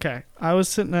 When? Okay, I was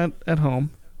sitting at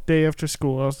home, day after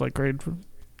school. I was like grade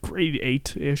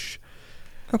 8-ish.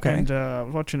 Okay. And I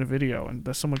was watching a video, and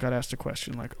someone got asked a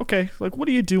question like, okay, like what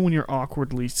do you do when you're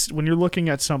when you're looking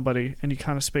at somebody and you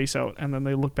kind of space out, and then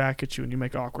they look back at you and you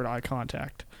make awkward eye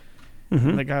contact? Mhm.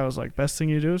 And the guy was like, best thing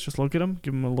you do is just look at him,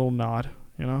 give him a little nod,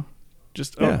 you know,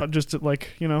 just Yeah. just to,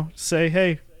 like, you know, say,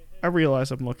 hey, I realize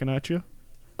I'm looking at you.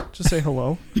 Just say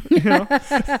hello. You know?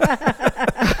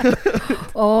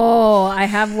 Oh, I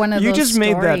have one of You those just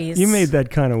made that. stories. You made that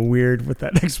kind of weird with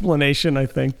that explanation, I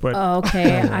think. But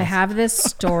Okay, I have this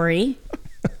story.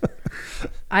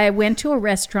 I went to a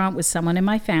restaurant with someone in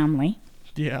my family.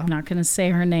 Yeah. I'm not going to say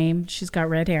her name. She's got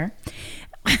red hair.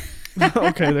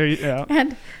 Okay. There. Yeah.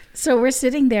 And so we're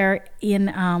sitting there in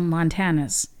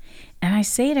Montana's. And I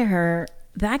say to her,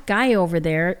 that guy over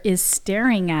there is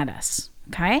staring at us.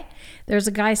 Okay. There's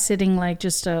a guy sitting like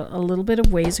just a little bit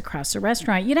of ways across the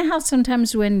restaurant. You know how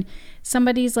sometimes when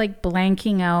somebody's like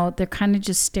blanking out, they're kind of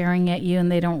just staring at you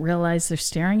and they don't realize they're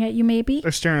staring at you, maybe?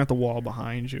 They're staring at the wall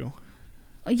behind you.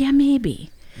 Yeah, maybe.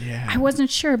 Yeah. I wasn't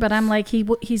sure, but I'm like,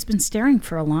 he's been staring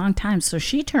for a long time. So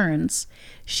she turns.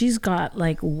 She's got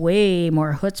like way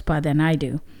more chutzpah than I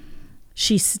do.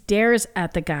 She stares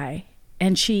at the guy,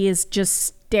 and she is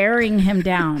just staring him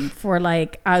down for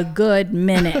like a good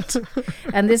minute.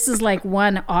 And this is like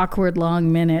one awkward long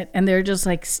minute, and they're just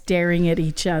like staring at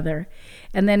each other.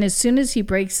 And then as soon as he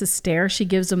breaks the stare, she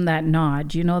gives him that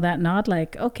nod. You know that nod?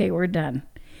 Like, okay, we're done.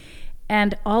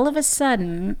 And all of a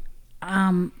sudden,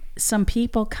 some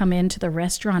people come into the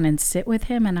restaurant and sit with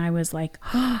him, and I was like,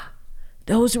 oh,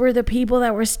 those were the people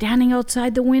that were standing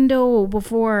outside the window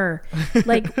before.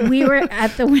 Like, we were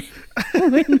at the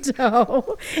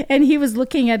window, and he was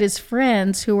looking at his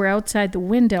friends who were outside the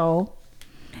window,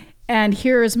 and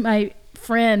here's my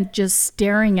friend just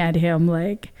staring at him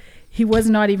like he was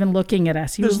not even looking at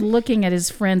us. He was looking at his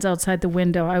friends outside the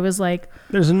window. I was like,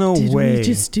 there's no did way. we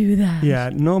just do that? Yeah,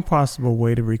 no possible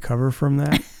way to recover from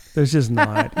that. There's just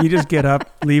not. You just get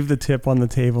up, leave the tip on the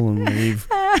table, and leave.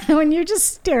 When you're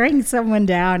just staring someone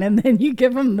down and then you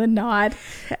give them the nod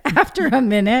after a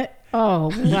minute.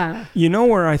 Oh, wow. You know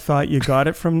where I thought you got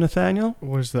it from, Nathaniel?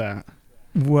 What was that?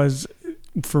 Was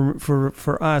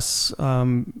for us,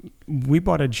 we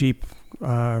bought a Jeep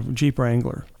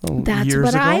Wrangler That's years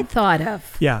what ago. I thought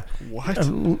of. Yeah. What?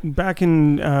 Back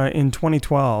in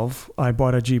 2012, I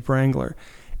bought a Jeep Wrangler,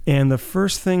 and the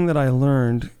first thing that I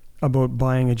learned about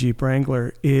buying a Jeep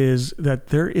Wrangler is that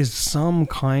there is some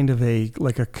kind of a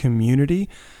community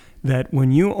that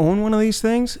when you own one of these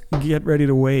things, get ready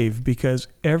to wave, because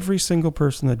every single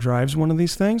person that drives one of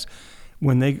these things,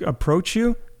 when they approach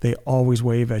you, they always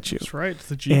wave at you. That's right. It's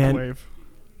the Jeep And- Wave.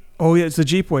 Oh yeah, it's the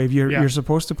Jeep Wave. Yeah. You're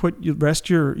supposed to rest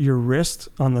your wrist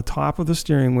on the top of the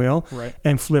steering wheel, Right.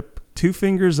 and flip 2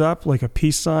 fingers up like a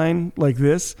peace sign, like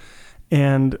this,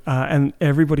 and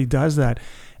everybody does that.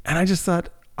 And I just thought,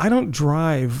 I don't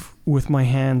drive with my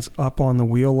hands up on the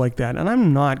wheel like that, and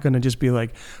I'm not going to just be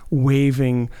like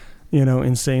waving,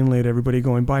 insanely at everybody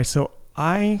going by. So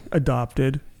I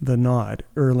adopted the nod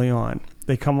early on.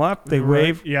 They come up, they Right,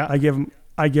 wave, yeah. I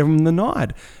give them the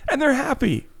nod, and they're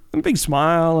happy. A big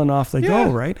smile, and off they Yeah.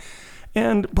 go, right?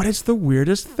 But it's the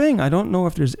weirdest thing. I don't know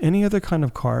if there's any other kind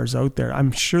of cars out there.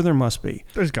 I'm sure there must be.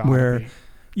 There's gotta where, be.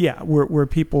 Yeah, where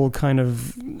people kind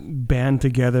of band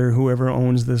together, whoever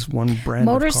owns this one brand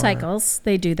Motorcycles,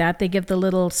 they do that. They give the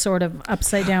little sort of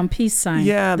upside down peace of car. sign.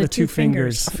 Yeah, the 2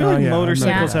 fingers. I feel like Oh, yeah, I remember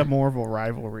motorcycles that. have more of a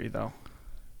rivalry, though.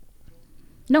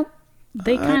 No,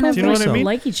 they kind don't of Do you know what I mean?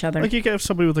 like each other. Like you could have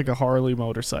somebody with like a Harley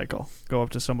motorcycle go up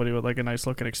to somebody with like a nice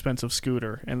looking expensive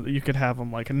scooter, and you could have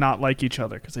them like not like each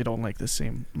other because they don't like the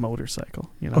same motorcycle.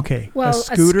 Okay, Well, a a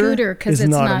scooter, 'cause is it's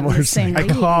not not a in the same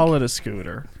motorcycle. I call it a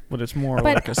scooter, but it's more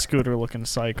But- like a scooter looking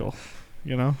cycle.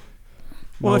 You know.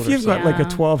 Well, if you've got like a Yeah.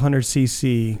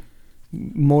 1200cc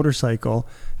motorcycle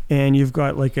and you've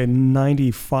got like a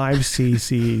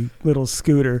 95cc little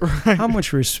scooter, how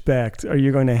much respect are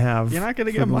you going to have? You're not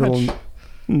gonna for get the much.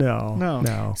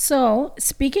 No. So,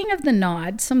 speaking of the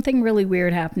nod, something really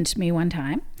weird happened to me one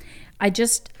time.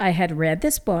 I had read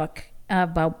this book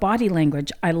about body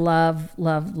language. I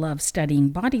love studying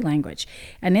body language.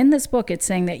 And in this book, it's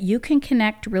saying that you can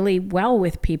connect really well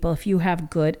with people if you have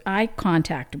good eye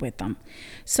contact with them.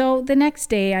 So the next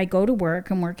day I go to work,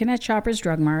 I'm working at Shoppers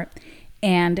Drug Mart,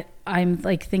 and I'm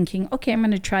like thinking, okay, I'm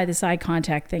going to try this eye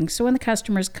contact thing. So when the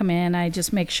customers come in, I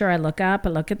just make sure I look up, I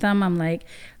look at them, I'm like,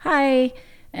 hi.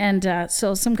 And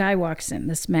so some guy walks in,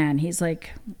 this man, he's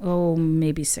like,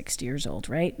 maybe 60 years old,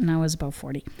 right? And I was about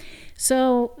 40.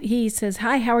 So he says,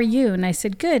 hi, how are you? And I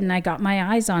said, good. And I got my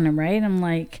eyes on him, right? I'm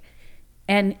like,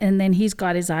 and then he's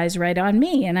got his eyes right on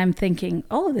me. And I'm thinking,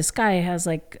 this guy has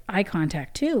like eye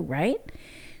contact too, right?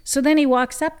 So then he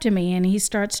walks up to me and he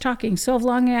starts talking. So how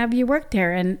long have you worked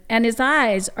there? And his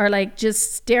eyes are like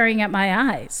just staring at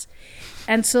my eyes.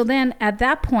 And so then at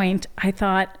that point, I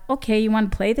thought, okay, you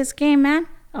want to play this game, man?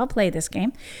 I'll play this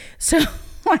game. So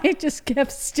I just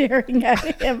kept staring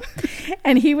at him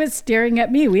and he was staring at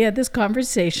me. We had this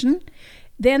conversation.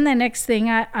 Then the next thing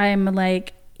I'm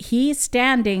like, he's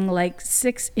standing like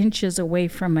 6 inches away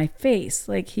from my face.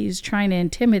 Like he's trying to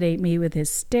intimidate me with his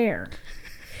stare.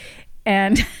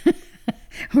 And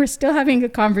we're still having a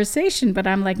conversation, but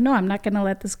I'm like, no, I'm not going to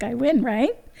let this guy win,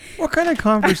 right? What kind of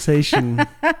conversation?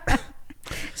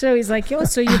 So he's like,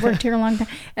 so you've worked here a long time.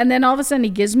 And then all of a sudden he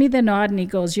gives me the nod and he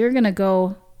goes, you're going to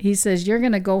go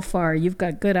far. You've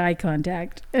got good eye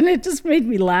contact. And it just made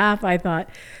me laugh. I thought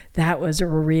that was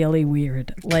really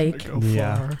weird. Like, Go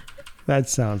Yeah. far. That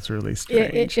sounds really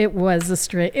strange. it was a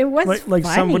straight, it was like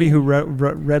funny. somebody who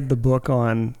read the book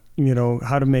on,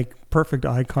 how to make perfect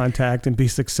eye contact and be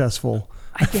successful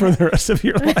for the rest of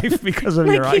your life because of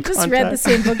your eye Like contact. you just read the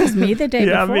same book as me the day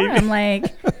Yeah, before. maybe. I'm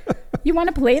like, you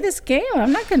want to play this game?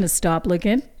 I'm not going to stop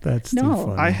looking. That's No. too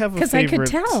funny. I have a 'Cause I could favorite,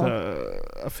 tell.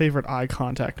 a favorite eye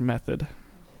contact method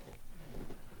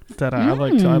that I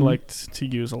liked to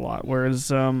use a lot.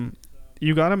 Whereas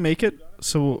you got to make it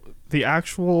so the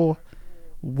actual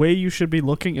way you should be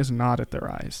looking is not at their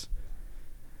eyes.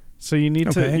 So you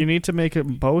need to make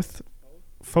it both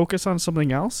focus on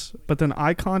something else, but then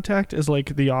eye contact is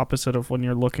like the opposite of when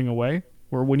you're looking away.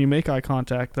 Where when you make eye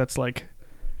contact, that's like,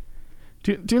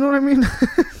 do you know what I mean?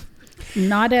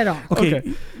 Not at all.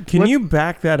 Okay, can you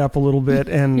back that up a little bit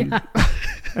and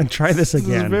and try this This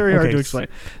again? is very hard Okay, to explain.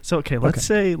 So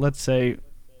let's say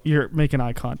you're making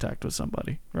eye contact with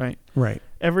somebody, right? Right.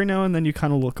 Every now and then you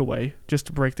kind of look away just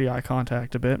to break the eye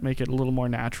contact a bit, make it a little more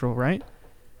natural, right?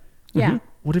 Yeah.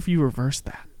 What if you reverse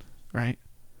that, right?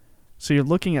 So you're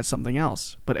looking at something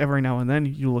else, but every now and then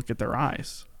you look at their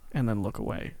eyes and then look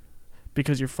away.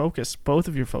 Because both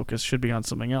of your focus should be on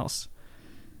something else.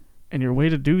 And your way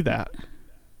to do that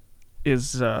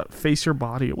is face your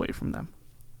body away from them.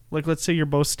 Like, let's say you're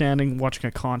both standing watching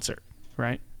a concert,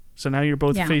 right? So now you're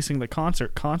both Yeah. facing the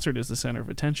concert. Concert is the center of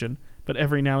attention, but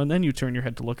every now and then you turn your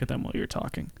head to look at them while you're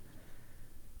talking.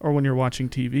 Or when you're watching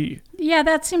TV. Yeah,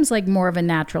 that seems like more of a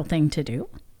natural thing to do.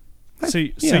 So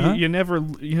yeah. you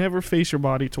never face your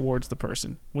body towards the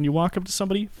person. When you walk up to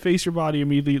somebody, face your body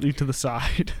immediately to the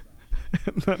side.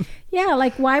 And then, Yeah,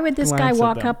 like why would this guy Glance at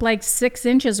walk them. up like 6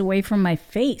 inches away from my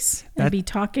face and That- be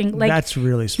talking like That's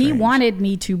really he strange. wanted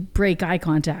me to break eye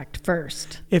contact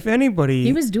first. If anybody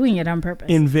He was doing it on purpose.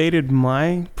 invaded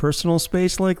my personal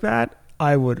space like that,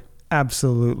 I would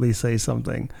absolutely say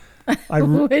something. I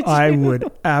Would you? I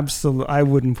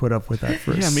wouldn't put up with that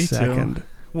for Yeah, a me too. second.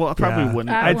 well, I probably Yeah.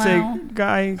 wouldn't. I'd Well, say,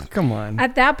 guy, come on.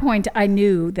 At that point, I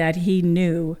knew that he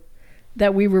knew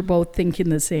that we were both thinking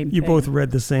the same You thing. both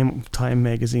read the same Time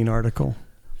magazine article.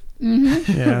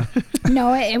 Mm-hmm. Yeah.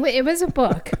 No, it was a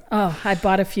book. Oh, I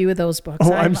bought a few of those books.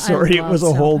 Oh, I I'm sorry. It love was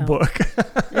a whole self-help.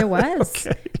 book. It was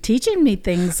teaching me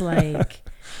things like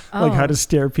Like how to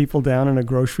stare people down in a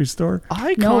grocery store.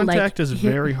 Eye No, like, contact is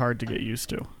here- very hard to get used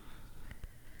to.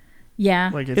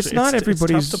 yeah. Like It's not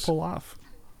everybody's- It's tough to pull off.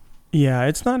 Yeah,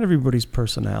 it's not everybody's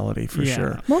personality for Yeah.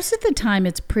 sure. Most of the time,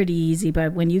 it's pretty easy,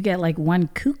 but when you get like one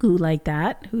cuckoo like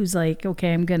that, who's like,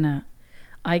 okay, I'm gonna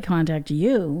eye contact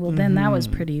you, well, then that was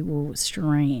pretty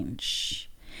strange.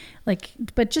 Like,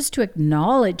 but just to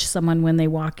acknowledge someone when they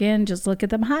walk in, just look at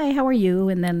them, hi, how are you,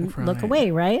 and then look Right.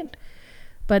 away, right?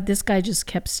 But this guy just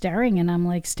kept staring, and I'm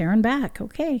like staring back.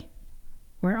 Okay,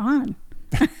 we're on.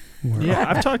 Yeah,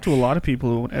 I've talked to a lot of people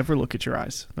who won't ever look at your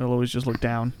eyes. They'll always just look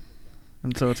down.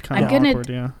 And so it's kind of I'm gonna- awkward,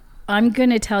 yeah. I'm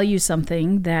gonna tell you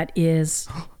something that is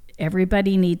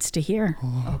everybody needs to hear.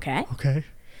 Okay. Okay.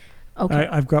 Okay.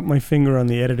 I've got my finger on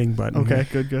the editing button. Okay,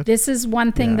 good. This is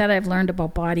one thing Yeah. that I've learned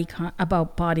about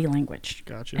body language.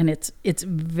 Gotcha. And it's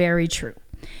very true.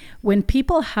 When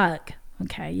people hug,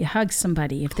 okay, you hug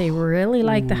somebody, if they really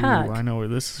like the Ooh, hug, I know where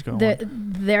this is going.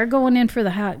 they're going in for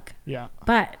the hug. Yeah.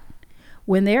 But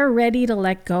when they're ready to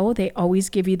let go, they always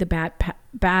give you the back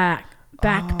pat.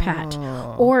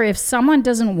 Or if someone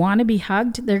doesn't want to be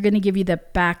hugged, they're going to give you the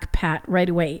back pat right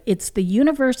away. It's the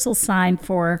universal sign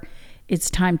for it's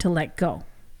time to let go.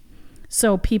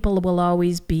 So people will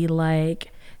always be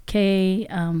like, okay,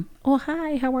 oh,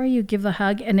 hi, how are you? Give a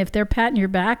hug. And if they're patting your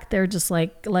back, they're just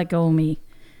like, let go of me.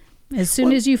 As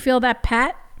soon as you feel that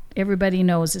pat, everybody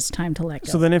knows it's time to let go.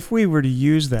 So then if we were to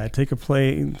use that, take a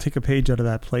page out of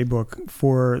that playbook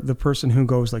for the person who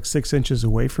goes like 6 inches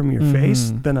away from your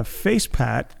face, then a face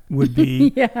pat would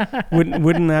be,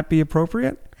 wouldn't that be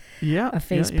appropriate? Yeah. A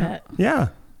face pat. Yeah.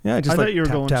 Yeah. Just I like thought you were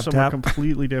tap, going tap, somewhere tap.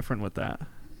 completely different with that.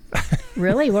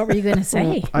 Really? What were you going to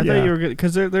say? I Yeah. thought you were good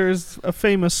because there's a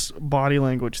famous body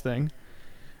language thing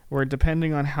where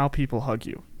depending on how people hug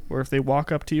you, or if they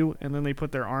walk up to you and then they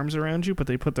put their arms around you, but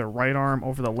they put their right arm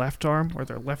over the left arm, or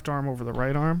their left arm over the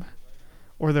right arm,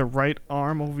 or their right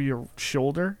arm over your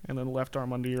shoulder and then left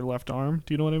arm under your left arm.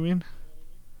 Do you know what I mean?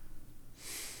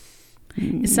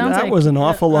 It sounds That like was an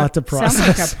awful lot to Sounds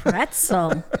process. like a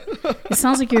pretzel. It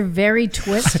sounds like you're very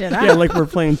twisted up. Yeah, like we're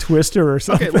playing Twister or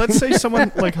something. Okay, let's say someone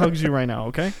like hugs you right now,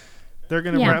 okay? They're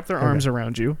going to Yeah. wrap their arms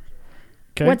around you.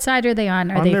 Okay? What side are they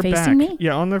on? Are on they their facing back. me?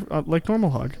 Yeah, on their like normal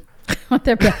hug. On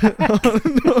their back.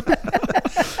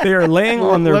 They are laying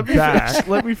on their Let me back. finish.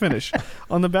 Let me finish.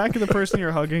 On the back of the person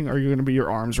you're hugging are you going to be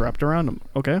your arms wrapped around them,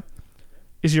 okay?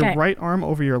 Is your Okay. right arm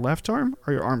over your left arm?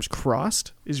 Are your arms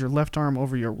crossed? Is your left arm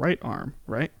over your right arm,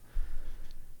 right?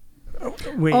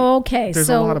 Wait, Okay, There's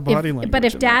a so lot of body but language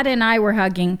if in Dad and I were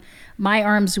hugging, my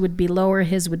arms would be lower,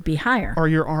 his would be higher. Are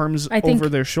your arms I think- over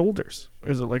their shoulders?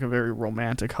 Is it like a very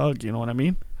romantic hug, you know what I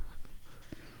mean?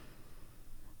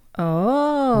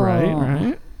 Oh,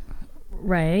 Right.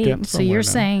 right. Getting So somewhere you're now.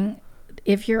 saying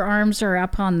if your arms are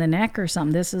up on the neck or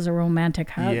something, this is a romantic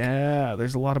hug. Yeah,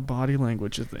 there's a lot of body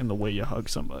language in the way you hug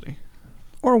somebody.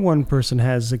 or one person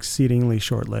has exceedingly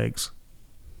short legs.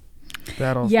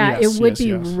 That'll Yeah, yes, it would yes, be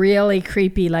yes. really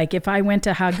creepy. Like if I went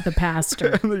to hug the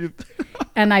pastor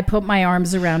and I put my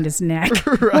arms around his neck.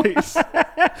 Right.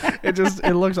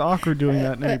 It looks awkward doing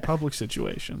that in any public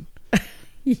situation.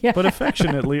 Yeah, But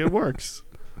affectionately it works.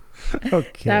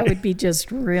 Okay. that would be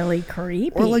just really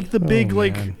creepy. Or like the big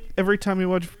man. every time you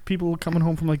watch people coming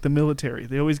home from like the military,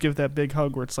 they always give that big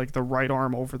hug where it's like the right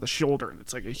arm over the shoulder and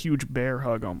it's like a huge bear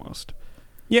hug almost.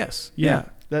 Yes. Yeah.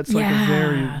 That's like a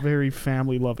very, Yeah. very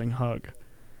family loving hug.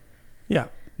 Yeah.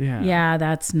 Yeah. Yeah,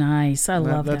 that's nice. I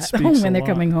love that that. speaks a When they're lot.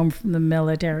 coming home from the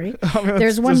military. I mean,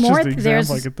 There's that's one just more the th-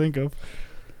 example I there's- could think of.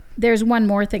 There's one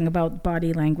more thing about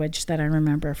body language that I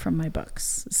remember from my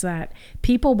books. Is that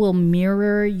people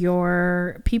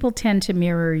tend to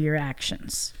mirror your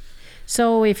actions.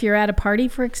 So if you're at a party,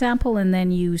 for example, and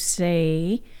then you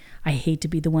say, I hate to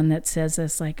be the one that says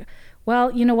this, like,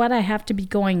 well, you know what? I have to be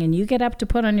going, and you get up to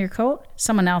put on your coat,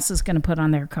 someone else is going to put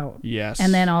on their coat. Yes.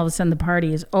 And then all of a sudden the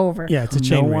party is over. Yeah, it's a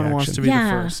chain No reaction. one wants to be the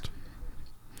first.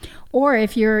 Or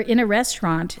if you're in a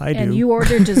restaurant I and do. you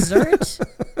order dessert,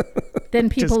 then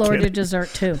people Just order kidding.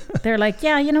 dessert too. They're like,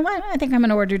 yeah, you know what? I think I'm going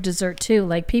to order dessert too.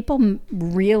 Like people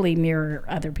really mirror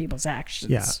other people's actions.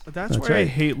 Yeah. That's why I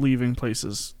hate leaving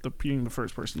places, being the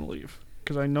first person to leave.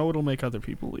 Because I know it'll make other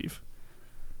people leave.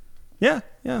 Yeah,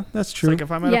 that's true. It's like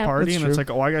if I'm at Yeah. a party That's and it's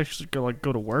true. like, oh, I should go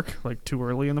to work like too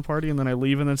early in the party, and then I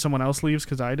leave, and then someone else leaves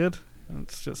because I did. And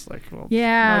it's just like, well,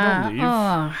 Yeah. no, don't leave,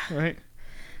 Oh, right?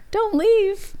 don't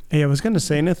leave. Hey, I was going to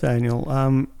say,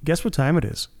 Nathaniel, guess what time it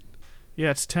is? Yeah,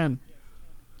 it's 10.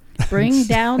 Bring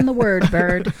down the word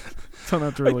bird. Don't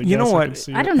have to really You know guess, what? I can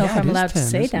see I it. don't know Yeah, if I'm it is allowed to 10,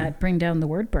 say isn't that. Bring down the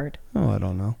word bird. Oh, I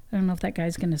don't know. I don't know if that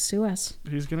guy's going to sue us.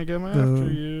 He's gonna get The-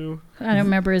 after you. I don't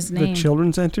remember his name. The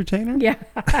children's entertainer? Yeah.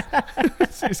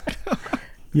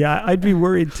 Yeah, I'd be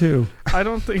worried too. I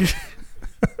don't think.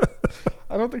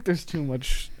 I don't think there's too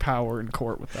much power in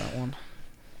court with that one.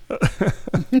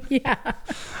 Yeah.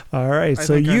 All right, I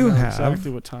so think I you know have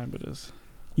exactly what time it is.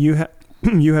 you have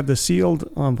you have the sealed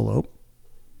envelope.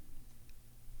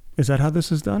 Is that how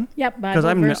this is done? Yep. 'Cause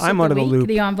Bible verse I'm of out of the week. loop.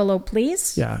 The envelope,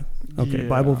 please. Yeah. Okay. Yeah.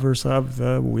 Bible verse of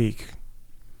the week.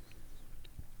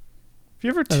 Have you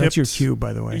ever Oh, tipped? that's your cue,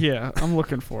 by the way. Yeah, I'm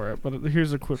looking for it. But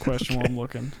here's a quick question while I'm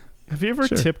looking. Have you ever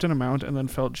Sure. tipped an amount and then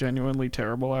felt genuinely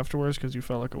terrible afterwards because you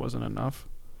felt like it wasn't enough?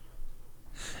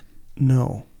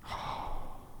 No.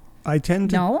 I tend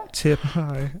to No? tip.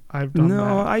 I've done No,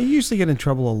 that. I usually get in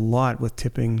trouble a lot with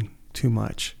tipping too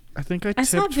much. I think I I tipped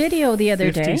saw a video the other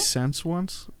 50 day. cents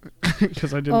once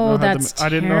because I didn't Oh, know how that's I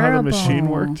didn't know how the machine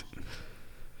terrible. worked.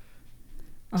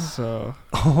 Oh. So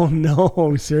Oh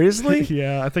no! Seriously?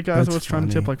 yeah, I think I That's was trying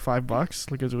to tip funny. like $5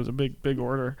 because it was a big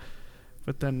order,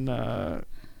 but then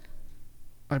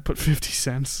I put 50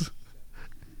 cents,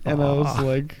 and I was Aw.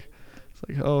 like, it's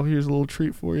like, oh, here's a little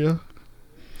treat for you.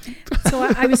 So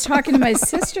I was talking to my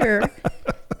sister,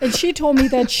 and she told me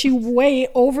that she way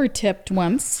over tipped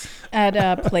once at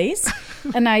a place.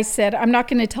 And I said, I'm not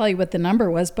going to tell you what the number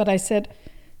was, but I said,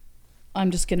 I'm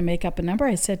just going to make up a number.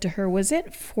 I said to her, was it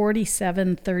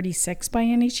 47.36 by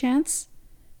any chance?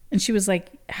 And she was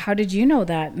like, how did you know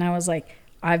that? And I was like,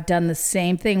 I've done the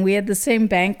same thing. We had the same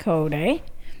bank code, eh?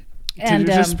 Did you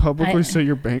just publicly say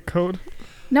your bank code?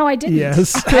 No, I didn't.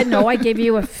 Yes. No, I gave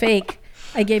you a fake.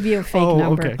 I gave you a fake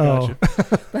number. Okay, gotcha.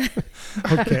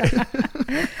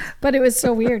 Okay. But it was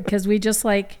so weird because we just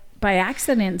like by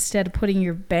accident, instead of putting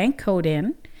your bank code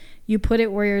in, you put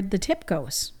it where the tip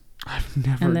goes. I've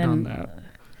never And done then that.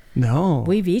 No.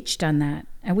 we've each done that.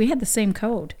 And we had the same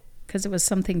code because it was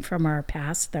something from our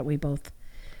past that we both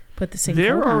put the same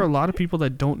There code are a on. lot of people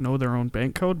that don't know their own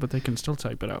bank code, but they can still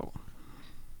type it out.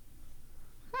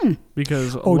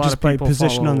 Because a lot just of by people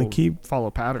position on the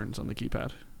follow patterns on the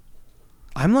keypad.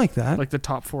 I'm like that. Like the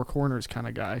top four corners kind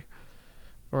of guy.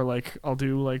 Or like I'll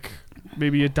do like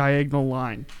maybe a diagonal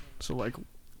line. So like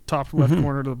top left Mhm.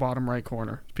 corner to the bottom right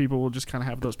corner. People will just kind of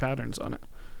have those patterns on it.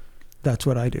 That's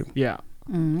what I do. Yeah.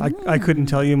 I couldn't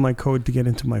tell you my code to get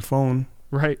into my phone.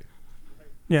 Right.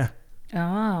 Yeah.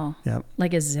 Oh, Yeah.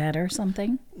 like a Z or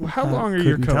something. Well, how I long are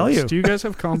your couldn't codes? tell you. Do you guys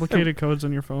have complicated codes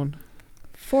on your phone?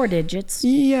 4 digits.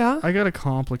 Yeah. I got a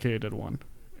complicated one,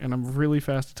 and I'm really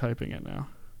fast at typing it now.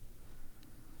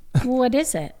 What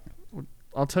is it?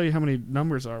 I'll tell you how many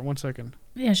numbers are. 1 second.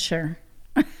 Yeah, sure.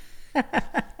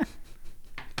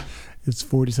 It's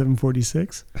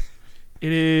 4746.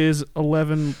 It is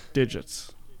 11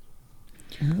 digits.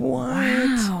 What?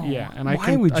 Wow. Yeah, and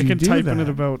Why would I you can do type in that? it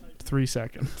about 3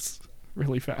 seconds,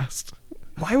 really fast.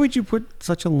 Why would you put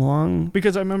such a long?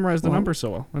 Because I memorized the Well- number so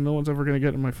well, and no one's ever gonna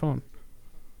get in my phone.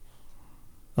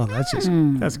 Oh, that's just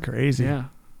Hmm. that's crazy. Yeah.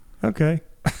 Okay.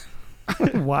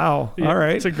 Wow. Yeah, All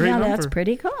right. It's a great Yeah, number. that's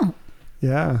pretty cool.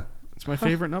 Yeah. It's my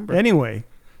favorite number. Anyway,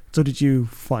 so did you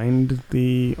find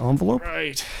the envelope?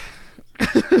 Right.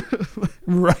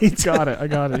 Right. Got it. I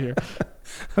got it here.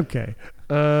 Okay.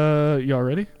 Y'all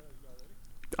ready?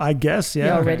 I guess.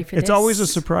 Yeah. Y'all ready for It's always a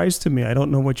this? surprise to me. I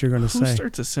don't know what you're going to Who say.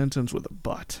 starts a sentence with a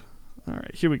but? All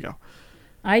right, here we go.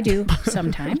 I do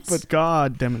sometimes. But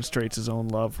God demonstrates his own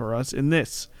love for us in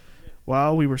this.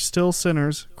 While we were still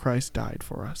sinners, Christ died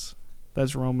for us.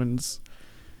 That's Romans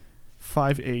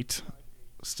 5:8.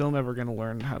 Still never going to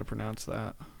learn how to pronounce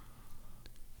that.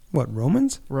 What,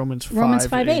 Romans? Romans 5:8. Romans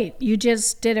 5:8. You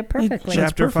just did it perfectly. That's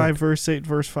Chapter 5, perfect. verse 8,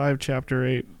 verse 5, chapter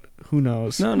 8. Who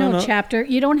knows? No, chapter.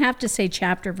 You don't have to say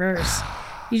chapter verse.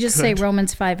 You just say Good.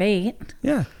 Romans 5:8.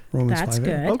 Yeah. Romans That's 5:8.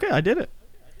 good. Okay, I did it.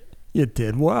 You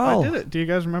did well. I did it. Do you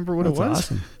guys remember what That's it was?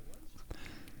 awesome.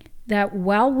 That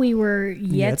while we were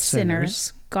yet sinners,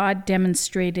 sinners, God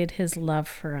demonstrated his love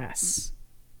for us.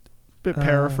 Bit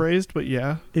paraphrased, but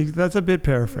yeah. That's a bit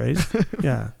paraphrased.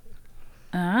 Yeah.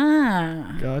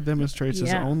 Ah. God demonstrates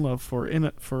his Yeah. own love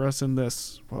for us in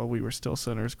this: while we were still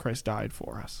sinners, Christ died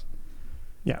for us.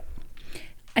 Yeah.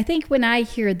 I think when I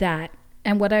hear that,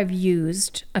 and what I've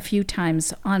used a few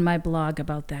times on my blog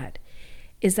about that,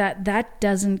 is that that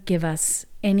doesn't give us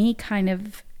any kind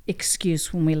of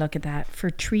excuse when we look at that for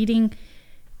treating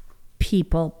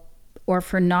people or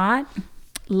for not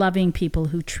loving people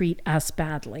who treat us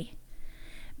badly.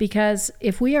 Because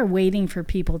if we are waiting for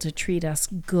people to treat us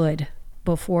good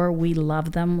before we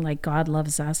love them like God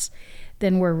loves us,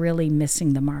 then we're really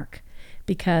missing the mark.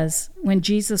 Because when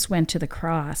Jesus went to the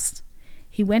cross,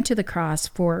 he went to the cross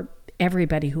for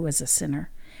everybody who was a sinner.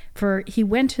 He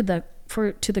went to the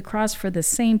cross for the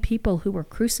same people who were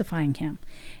crucifying him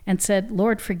and said,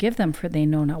 Lord, forgive them, for they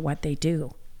know not what they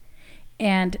do.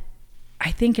 And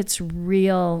I think it's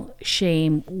real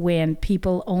shame when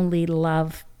people only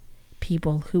love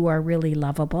people who are really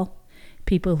lovable,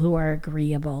 people who are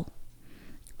agreeable.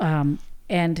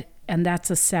 And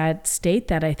that's a sad state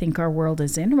that I think our world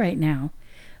is in right now.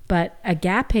 But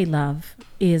agape love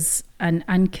is an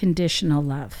unconditional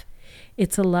love.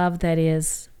 It's a love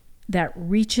that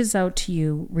reaches out to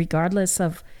you regardless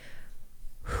of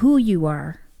who you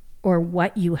are or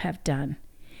what you have done.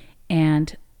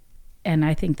 And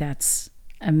I think that's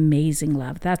amazing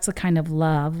love. That's the kind of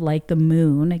love, like the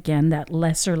moon, again, that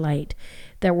lesser light,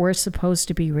 that we're supposed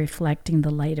to be reflecting the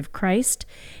light of Christ.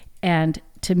 And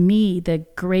to me, the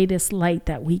greatest light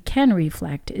that we can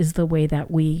reflect is the way that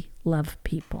we love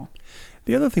people.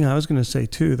 The other thing I was going to say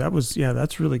too,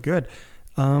 that's really good.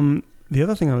 The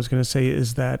other thing I was going to say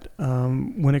is that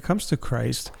when it comes to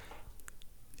Christ,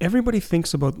 everybody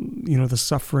thinks about, the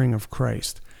suffering of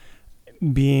Christ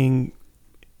being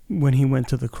when he went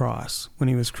to the cross, when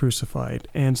he was crucified.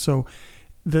 And so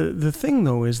the thing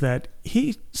though is that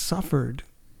he suffered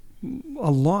a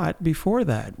lot before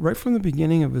that, right from the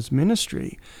beginning of his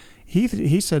ministry.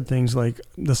 He said things like,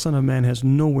 the Son of Man has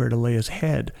nowhere to lay his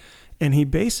head. And he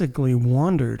basically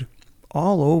wandered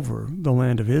all over the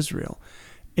land of Israel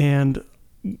and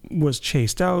was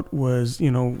chased out, was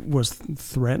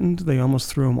threatened. They almost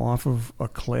threw him off of a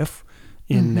cliff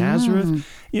in Nazareth.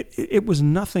 It was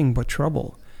nothing but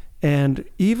trouble. And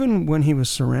even when he was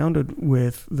surrounded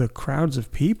with the crowds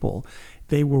of people,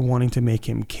 they were wanting to make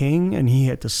him king, and he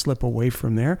had to slip away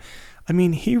from there. I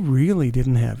mean, he really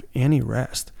didn't have any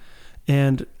rest.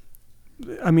 And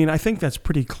I mean, I think that's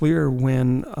pretty clear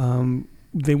when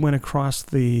they went across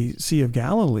the Sea of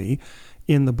Galilee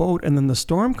in the boat, and then the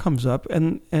storm comes up,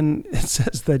 and it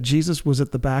says that Jesus was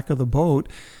at the back of the boat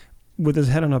with his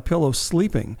head on a pillow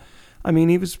sleeping. I mean,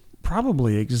 he was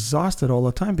probably exhausted all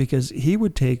the time, because he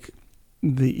would take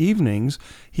the evenings,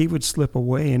 he would slip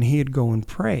away and he'd go and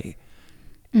pray,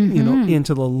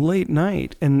 into the late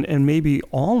night and maybe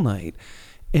all night.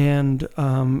 And,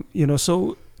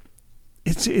 so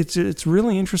it's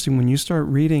really interesting when you start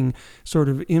reading sort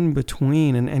of in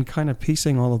between and kind of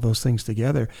piecing all of those things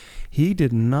together. He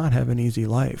did not have an easy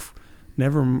life.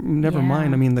 Never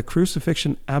mind. I mean, the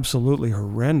crucifixion, absolutely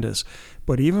horrendous.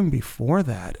 But even before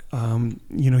that,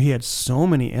 he had so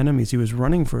many enemies. He was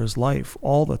running for his life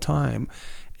all the time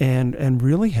and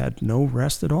really had no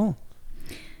rest at all.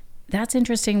 That's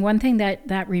interesting. One thing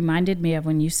that reminded me of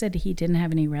when you said he didn't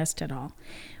have any rest at all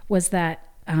was that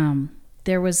when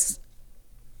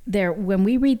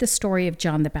we read the story of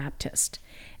John the Baptist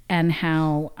and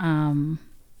how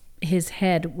his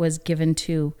head was given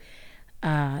to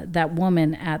that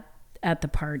woman at the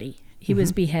party. He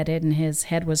was beheaded and his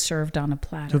head was served on a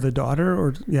platter. To the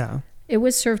daughter It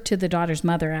was served to the daughter's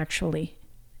mother, actually.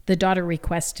 The daughter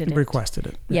requested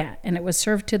it. Yeah, and it was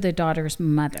served to the daughter's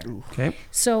mother. Okay.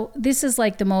 So this is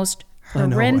like the most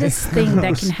horrendous thing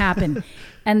that can happen.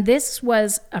 And this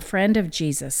was a friend of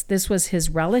Jesus. This was his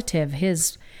relative.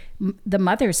 The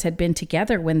mothers had been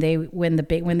together when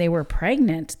they were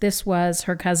pregnant. This was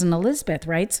her cousin Elizabeth,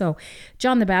 right? So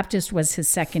John the Baptist was his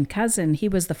second cousin. He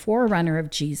was the forerunner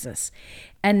of Jesus.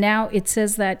 And now it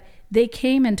says that they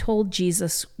came and told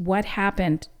Jesus what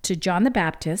happened to John the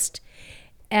Baptist.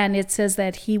 And it says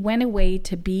that he went away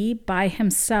to be by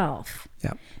himself.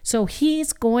 Yeah. So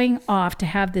he's going off to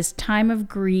have this time of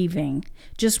grieving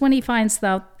just when he finds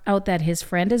out that his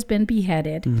friend has been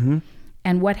beheaded. Mm-hmm.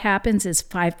 And what happens is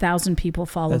 5,000 people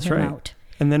follow him out.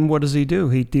 And then what does he do?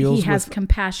 He has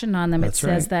compassion on them. It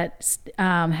says that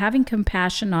having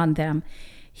compassion on them,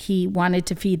 he wanted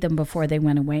to feed them before they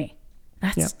went away.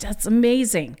 That's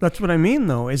amazing. That's what I mean,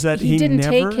 though, is that He didn't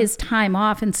never take his time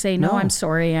off and say, no, No. I'm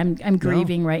sorry, I'm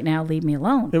grieving right now, leave me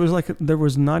alone. It was like there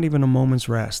was not even a moment's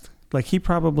rest. Like he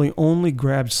probably only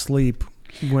grabbed sleep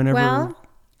whenever. Well,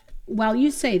 while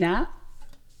you say that,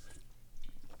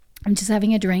 I'm just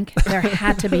having a drink. There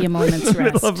had to be a moment's rest.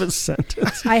 middle of a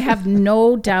sentence. I have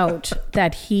no doubt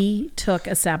that he took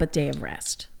a Sabbath day of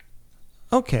rest.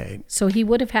 Okay. So he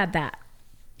would have had that.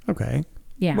 Okay.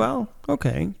 Yeah. Well,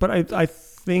 okay, but I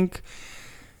think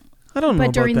I don't know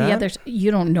but during about the that. others, you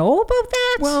don't know about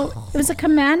that? Well- it was a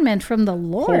commandment from the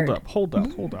Lord. Hold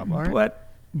up. All right.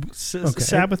 But okay.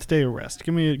 Sabbath day of rest.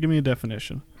 Give me a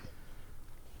definition.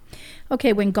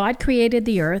 Okay, when God created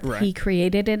the earth, Right. he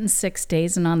created it in 6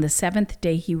 days, and on the seventh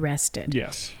day he rested.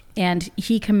 Yes. And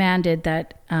he commanded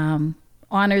that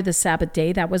honor the Sabbath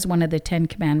day. That was one of the 10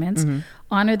 commandments. Mm-hmm.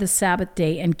 Honor the Sabbath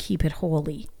day and keep it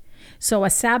holy. So a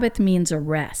Sabbath means a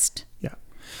rest, yeah,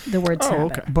 the word Oh,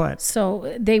 Sabbath. okay. but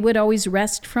So they would always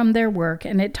rest from their work,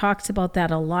 and it talks about that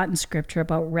a lot in Scripture,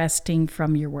 about resting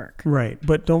from your work. right.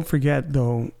 But don't forget,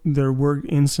 though, there were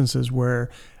instances where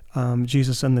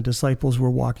Jesus and the disciples were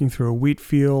walking through a wheat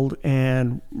field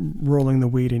and rolling the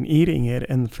wheat and eating it,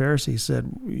 and the Pharisees said,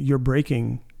 "You're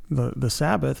breaking the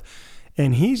Sabbath,"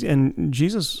 and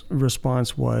Jesus'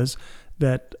 response was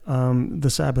that the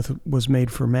Sabbath was made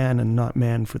for man and not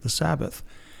man for the Sabbath.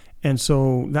 And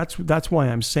so that's why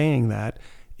I'm saying that,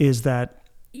 is that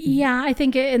Yeah, I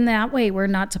think in that way, we're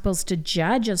not supposed to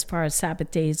judge as far as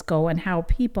Sabbath days go and how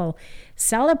people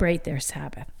celebrate their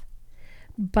Sabbath.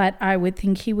 But I would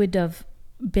think he would have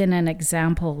been an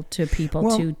example to people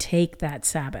Well- to take that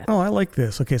Sabbath. oh, I like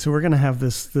this. Okay, so we're going to have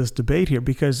this debate here,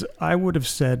 because I would have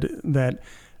said that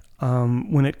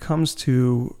when it comes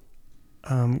to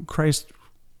Christ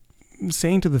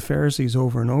saying to the Pharisees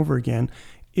over and over again,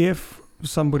 if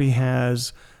somebody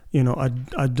has,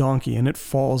 a donkey and it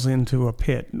falls into a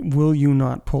pit, will you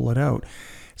not pull it out?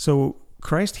 So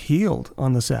Christ healed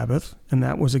on the Sabbath, and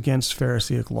that was against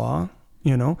Pharisaic law,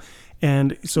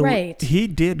 and so Right. he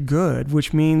did good,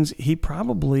 which means he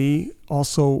probably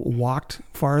also walked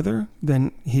farther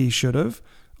than he should have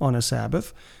on a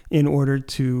Sabbath in order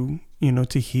to,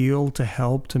 to heal, to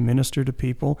help, to minister to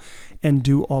people, and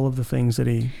do all of the things that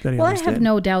he Well, I always have did.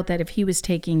 no doubt that if he was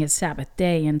taking his Sabbath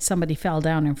day and somebody fell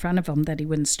down in front of him, that he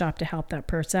wouldn't stop to help that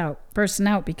person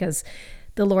out, because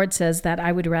the Lord says that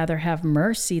I would rather have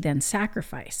mercy than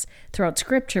sacrifice. Throughout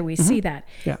Scripture, we see that.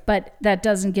 Yeah. But that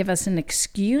doesn't give us an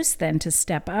excuse then to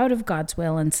step out of God's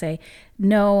will and say,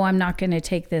 no, I'm not going to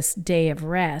take this day of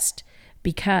rest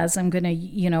because I'm going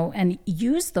to, and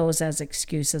use those as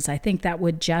excuses. I think that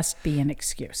would just be an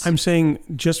excuse. I'm saying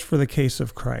just for the case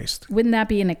of Christ. Wouldn't that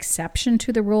be an exception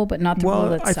to the rule, but not the rule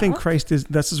Well, itself? I think Christ is,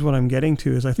 this is what I'm getting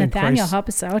to, is I think Nathaniel, Christ... help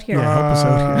us out here. Yeah, help us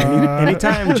out here.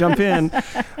 Anytime, jump in.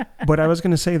 But I was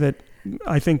going to say that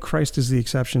I think Christ is the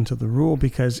exception to the rule,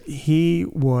 because he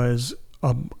was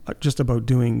just about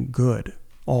doing good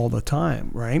all the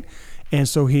time, right? And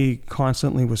so he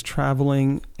constantly was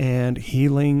traveling and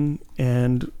healing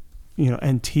and,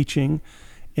 and teaching.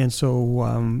 And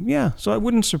so, so it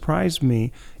wouldn't surprise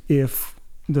me if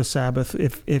the Sabbath,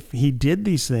 if he did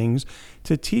these things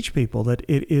to teach people that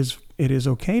it is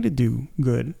okay to do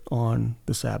good on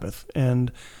the Sabbath.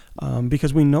 And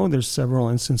because we know there's several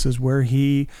instances where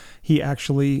he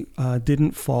actually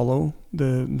didn't follow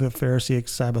the Pharisaic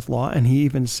Sabbath law, and he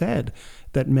even said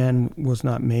that man was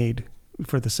not made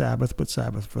for the Sabbath, but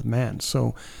Sabbath for man.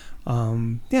 So,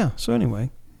 so anyway,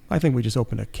 I think we just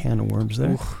opened a can of worms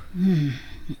there.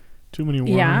 Too many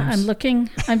worms. Yeah,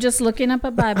 I'm just looking up a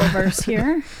Bible verse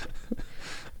here.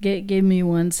 Give me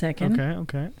 1 second.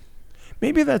 Okay.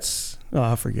 Maybe that's,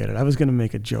 forget it. I was going to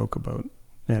make a joke about,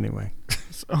 anyway,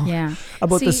 Yeah.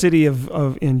 about the See- city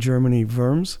of in Germany,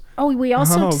 Worms. Oh, we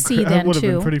also see that then would have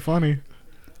been too. pretty funny.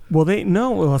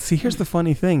 Well, see, here's the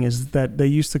funny thing is that they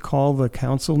used to call the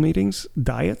council meetings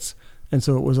diets. And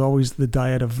so it was always the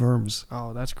diet of Worms.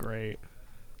 Oh, that's great.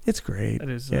 It's great. That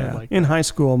is, yeah. like In that. high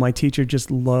school, my teacher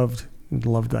just loved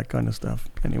that kind of stuff.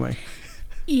 Anyway.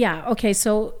 Yeah. Okay.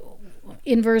 So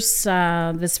in verse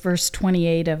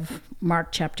 28 of Mark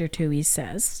chapter 2, he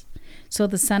says, "So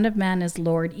the Son of Man is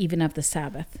Lord even of the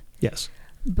Sabbath." Yes.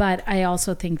 But I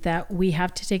also think that we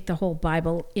have to take the whole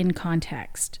Bible in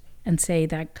context and say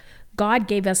that God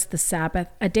gave us the Sabbath,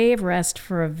 a day of rest,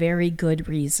 for a very good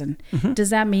reason. Mm-hmm. Does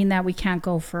that mean that we can't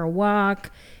go for a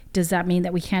walk? Does that mean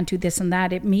that we can't do this and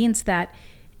that? It means that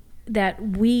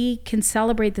we can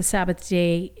celebrate the Sabbath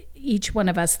day, each one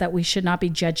of us, that we should not be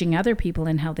judging other people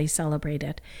in how they celebrate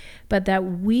it, but that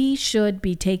we should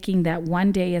be taking that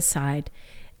one day aside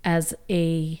as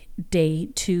a day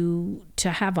to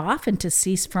have off and to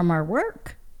cease from our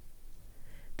work.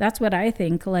 That's what I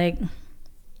think. Like,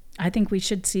 I think we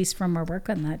should cease from our work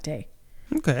on that day.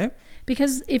 Okay.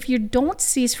 Because if you don't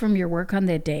cease from your work on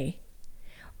that day,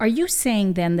 are you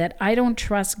saying then that I don't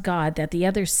trust God that the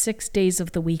other 6 days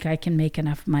of the week I can make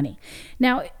enough money?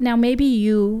 Now maybe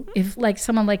you, if like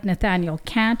someone like Nathaniel,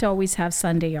 can't always have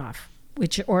Sunday off,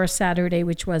 or Saturday,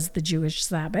 which was the Jewish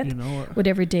Sabbath, You know,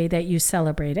 whatever day that you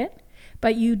celebrate it.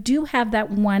 But you do have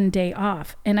that one day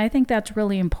off. And I think that's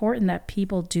really important that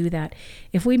people do that.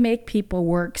 If we make people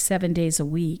work 7 days a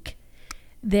week,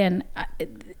 then,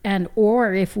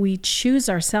 or if we choose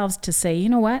ourselves to say, you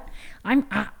know what,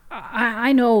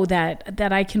 I know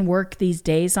that I can work these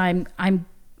days. I'm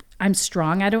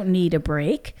strong. I don't need a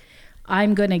break.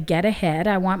 I'm going to get ahead.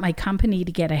 I want my company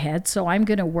to get ahead. So I'm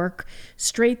going to work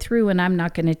straight through and I'm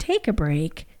not going to take a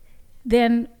break.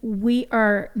 Then we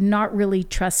are not really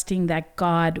trusting that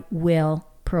God will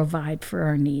provide for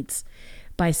our needs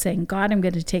by saying, God, I'm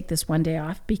going to take this one day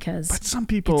off because but some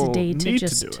people it's a day to need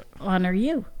just to do it. honor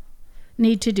you.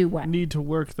 Need to do what? Need to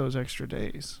work those extra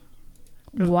days.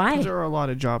 Why? Because there are a lot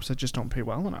of jobs that just don't pay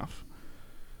well enough.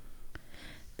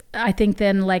 I think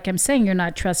then, like I'm saying, you're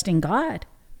not trusting God.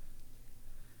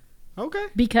 Okay.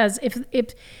 Because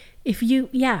if you,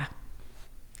 yeah.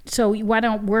 So why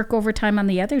don't work overtime on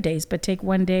the other days, but take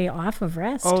one day off of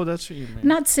rest? Oh, that's what you mean. I'm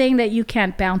not saying that you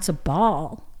can't bounce a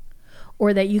ball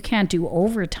or that you can't do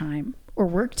overtime or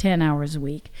work 10 hours a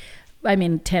week. I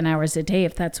mean, 10 hours a day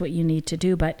if that's what you need to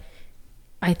do. But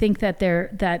I think that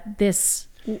this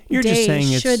You're day just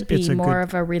saying should be it's a more good,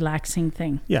 of a relaxing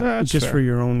thing. yeah, That's just fair. for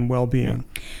your own well-being.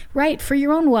 Right, for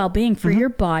your own well-being, for Mm-hmm. your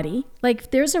body.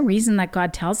 Like, there's a reason that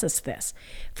God tells us this.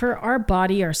 For our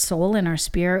body, our soul, and our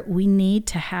spirit, we need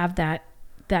to have that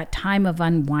time of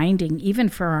unwinding, even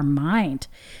for our mind,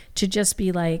 to just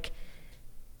be like,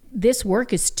 this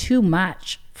work is too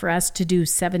much for us to do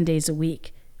 7 days a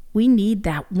week. We need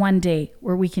that one day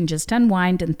where we can just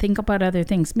unwind and think about other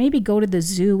things. Maybe go to the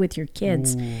zoo with your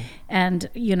kids and,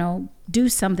 do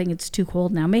something. It's too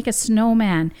cold now. Make a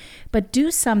snowman, but do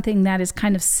something that is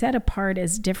kind of set apart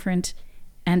as different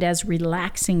and as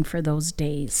relaxing for those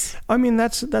days. I mean,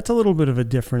 that's a little bit of a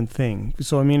different thing.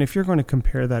 So, I mean, if you're going to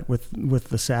compare that with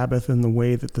the Sabbath and the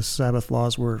way that the Sabbath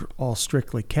laws were all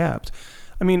strictly kept,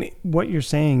 I mean, what you're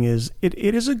saying is it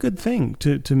is a good thing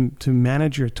to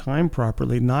manage your time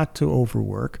properly, not to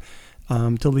overwork,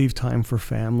 to leave time for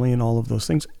family and all of those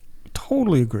things.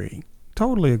 Totally agree.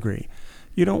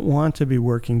 You don't want to be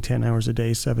working 10 hours a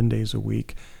day, 7 days a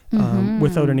week,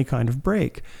 without any kind of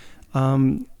break. I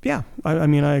mean,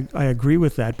 I agree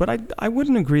with that, but I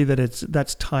wouldn't agree that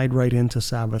that's tied right into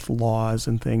Sabbath laws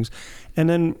and things. And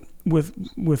then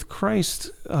with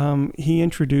Christ, he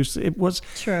introduced, he was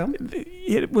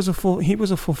a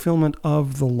fulfillment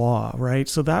of the law, right?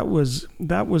 So that was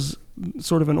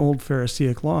sort of an old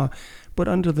Pharisaic law, but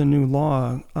under the new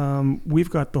law, we've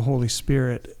got the Holy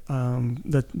Spirit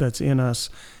that's in us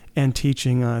and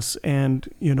teaching us, and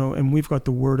we've got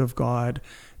the Word of God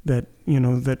that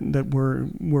we're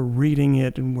reading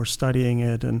it and we're studying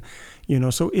it, and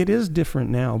so it is different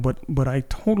now. But I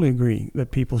totally agree that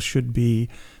people should be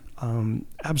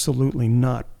absolutely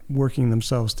not working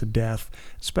themselves to death,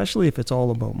 especially if it's all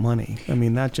about money. I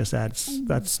mean, that's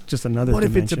just another What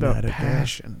if dimension it's about added there.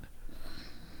 passion?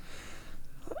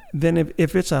 Then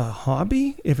if it's a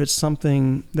hobby, if it's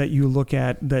something that you look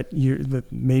at that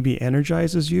maybe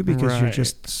energizes you because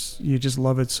Right. you just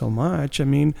love it so much. I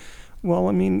mean,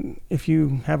 if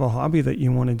you have a hobby that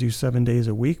you want to do 7 days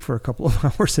a week for a couple of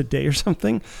hours a day or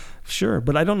something, sure.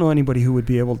 But I don't know anybody who would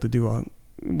be able to do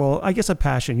I guess a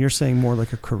passion. You're saying more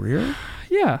like a career?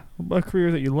 Yeah, a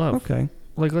career that you love. Okay.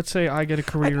 Like, let's say I get a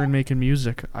career in making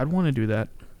music. I'd want to do that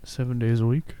 7 days a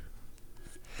week.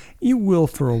 You will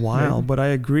for a while, Maybe. but I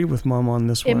agree with Mom on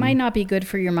this one. It might not be good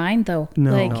for your mind, though.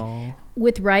 No. Like, No.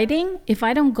 with writing, if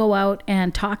I don't go out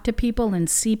and talk to people and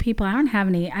see people, I don't have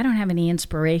any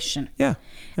inspiration. Yeah.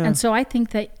 And so I think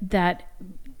that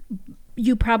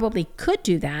you probably could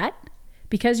do that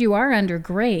because you are under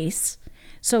grace.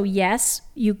 So yes,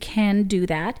 you can do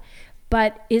that.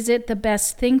 But is it the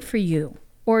best thing for you?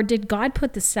 Or did God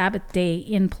put the Sabbath day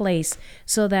in place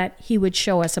so that he would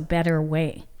show us a better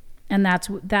way? And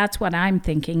that's what I'm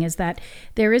thinking, is that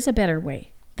there is a better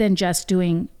way than just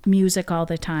doing music all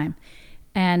the time.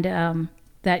 And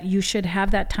that you should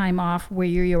have that time off where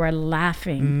you are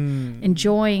laughing,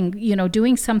 enjoying,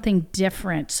 doing something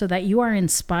different so that you are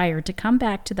inspired to come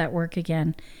back to that work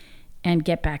again and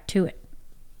get back to it.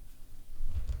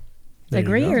 There you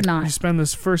Agree go. or You not? spend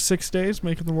this first 6 days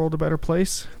making the world a better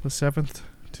place. The 7th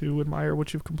to admire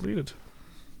what you've completed.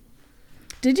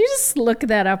 Did you just look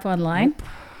that up online?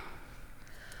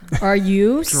 Are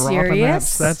you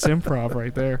serious? That's improv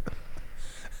right there.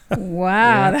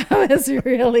 Wow, Yeah. that was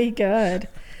really good.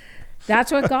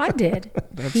 That's what God did.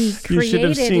 He You created should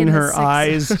have seen in the her sixth-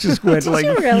 eyes just went Did like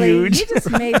you really? huge. You just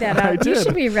made that I up. You did.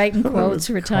 should be writing quotes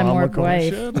for Time Warp comical. I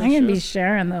Wife. should, I'm I going to be should.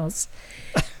 sharing those.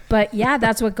 But yeah,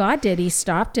 that's what God did. He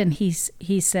stopped and he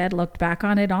said, looked back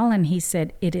on it all, and he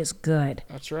said, it is good.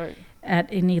 That's right. And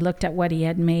he looked at what he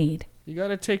had made. You got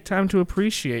to take time to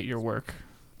appreciate your work.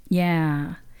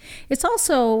 Yeah. It's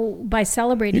also by You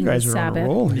celebrating guys the are on a Sabbath.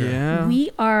 roll here. Yeah. We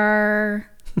are,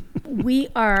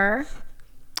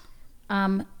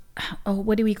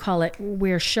 what do we call it?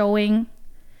 We're showing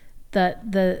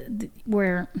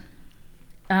we're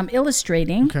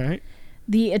illustrating Okay.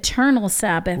 the eternal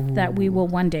Sabbath that we will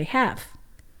one day have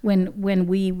when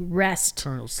we rest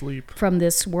Eternal sleep. from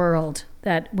this world,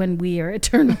 that when we are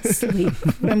eternal sleep,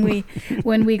 when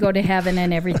we go to heaven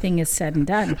and everything is said and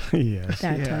done. Yes.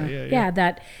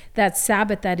 That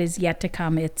Sabbath that is yet to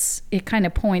come, it kind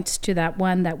of points to that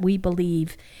one that we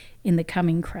believe in the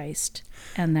coming Christ,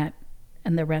 and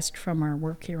the rest from our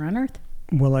work here on earth.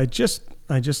 Well, I just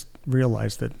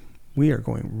realized that we are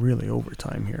going really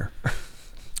overtime here.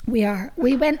 We are.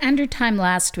 We went under time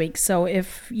last week, so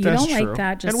if you That's don't true. like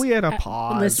that, just And we had a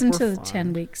pause. listen We're to the fine.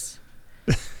 10 weeks.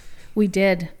 We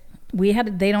did. We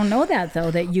had. They don't know that though,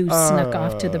 that you snuck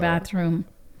off to the bathroom.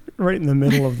 Right in the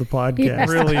middle of the podcast. Yeah.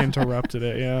 Really interrupted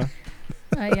it. Yeah.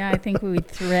 Yeah, I think we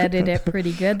threaded it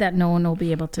pretty good that no one will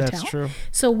be able to That's tell. true.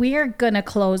 So we are going to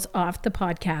close off the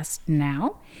podcast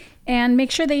now. And make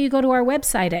sure that you go to our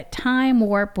website at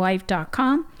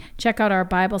timewarpwife.com. Check out our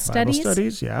Bible Bible studies,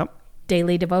 studies, yep.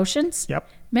 daily devotions, Yep.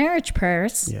 marriage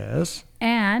prayers, Yes.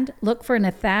 and look for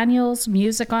Nathaniel's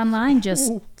music online.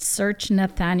 Just search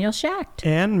Nathaniel Schacht.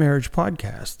 And marriage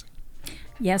podcast.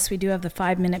 Yes, we do have the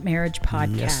 5-Minute Marriage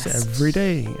Podcast. Yes, every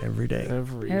day. Every day.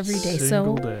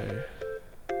 Single So- day.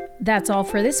 That's all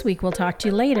for this week. We'll talk to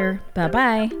you later.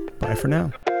 Bye-bye. Bye for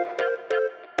now.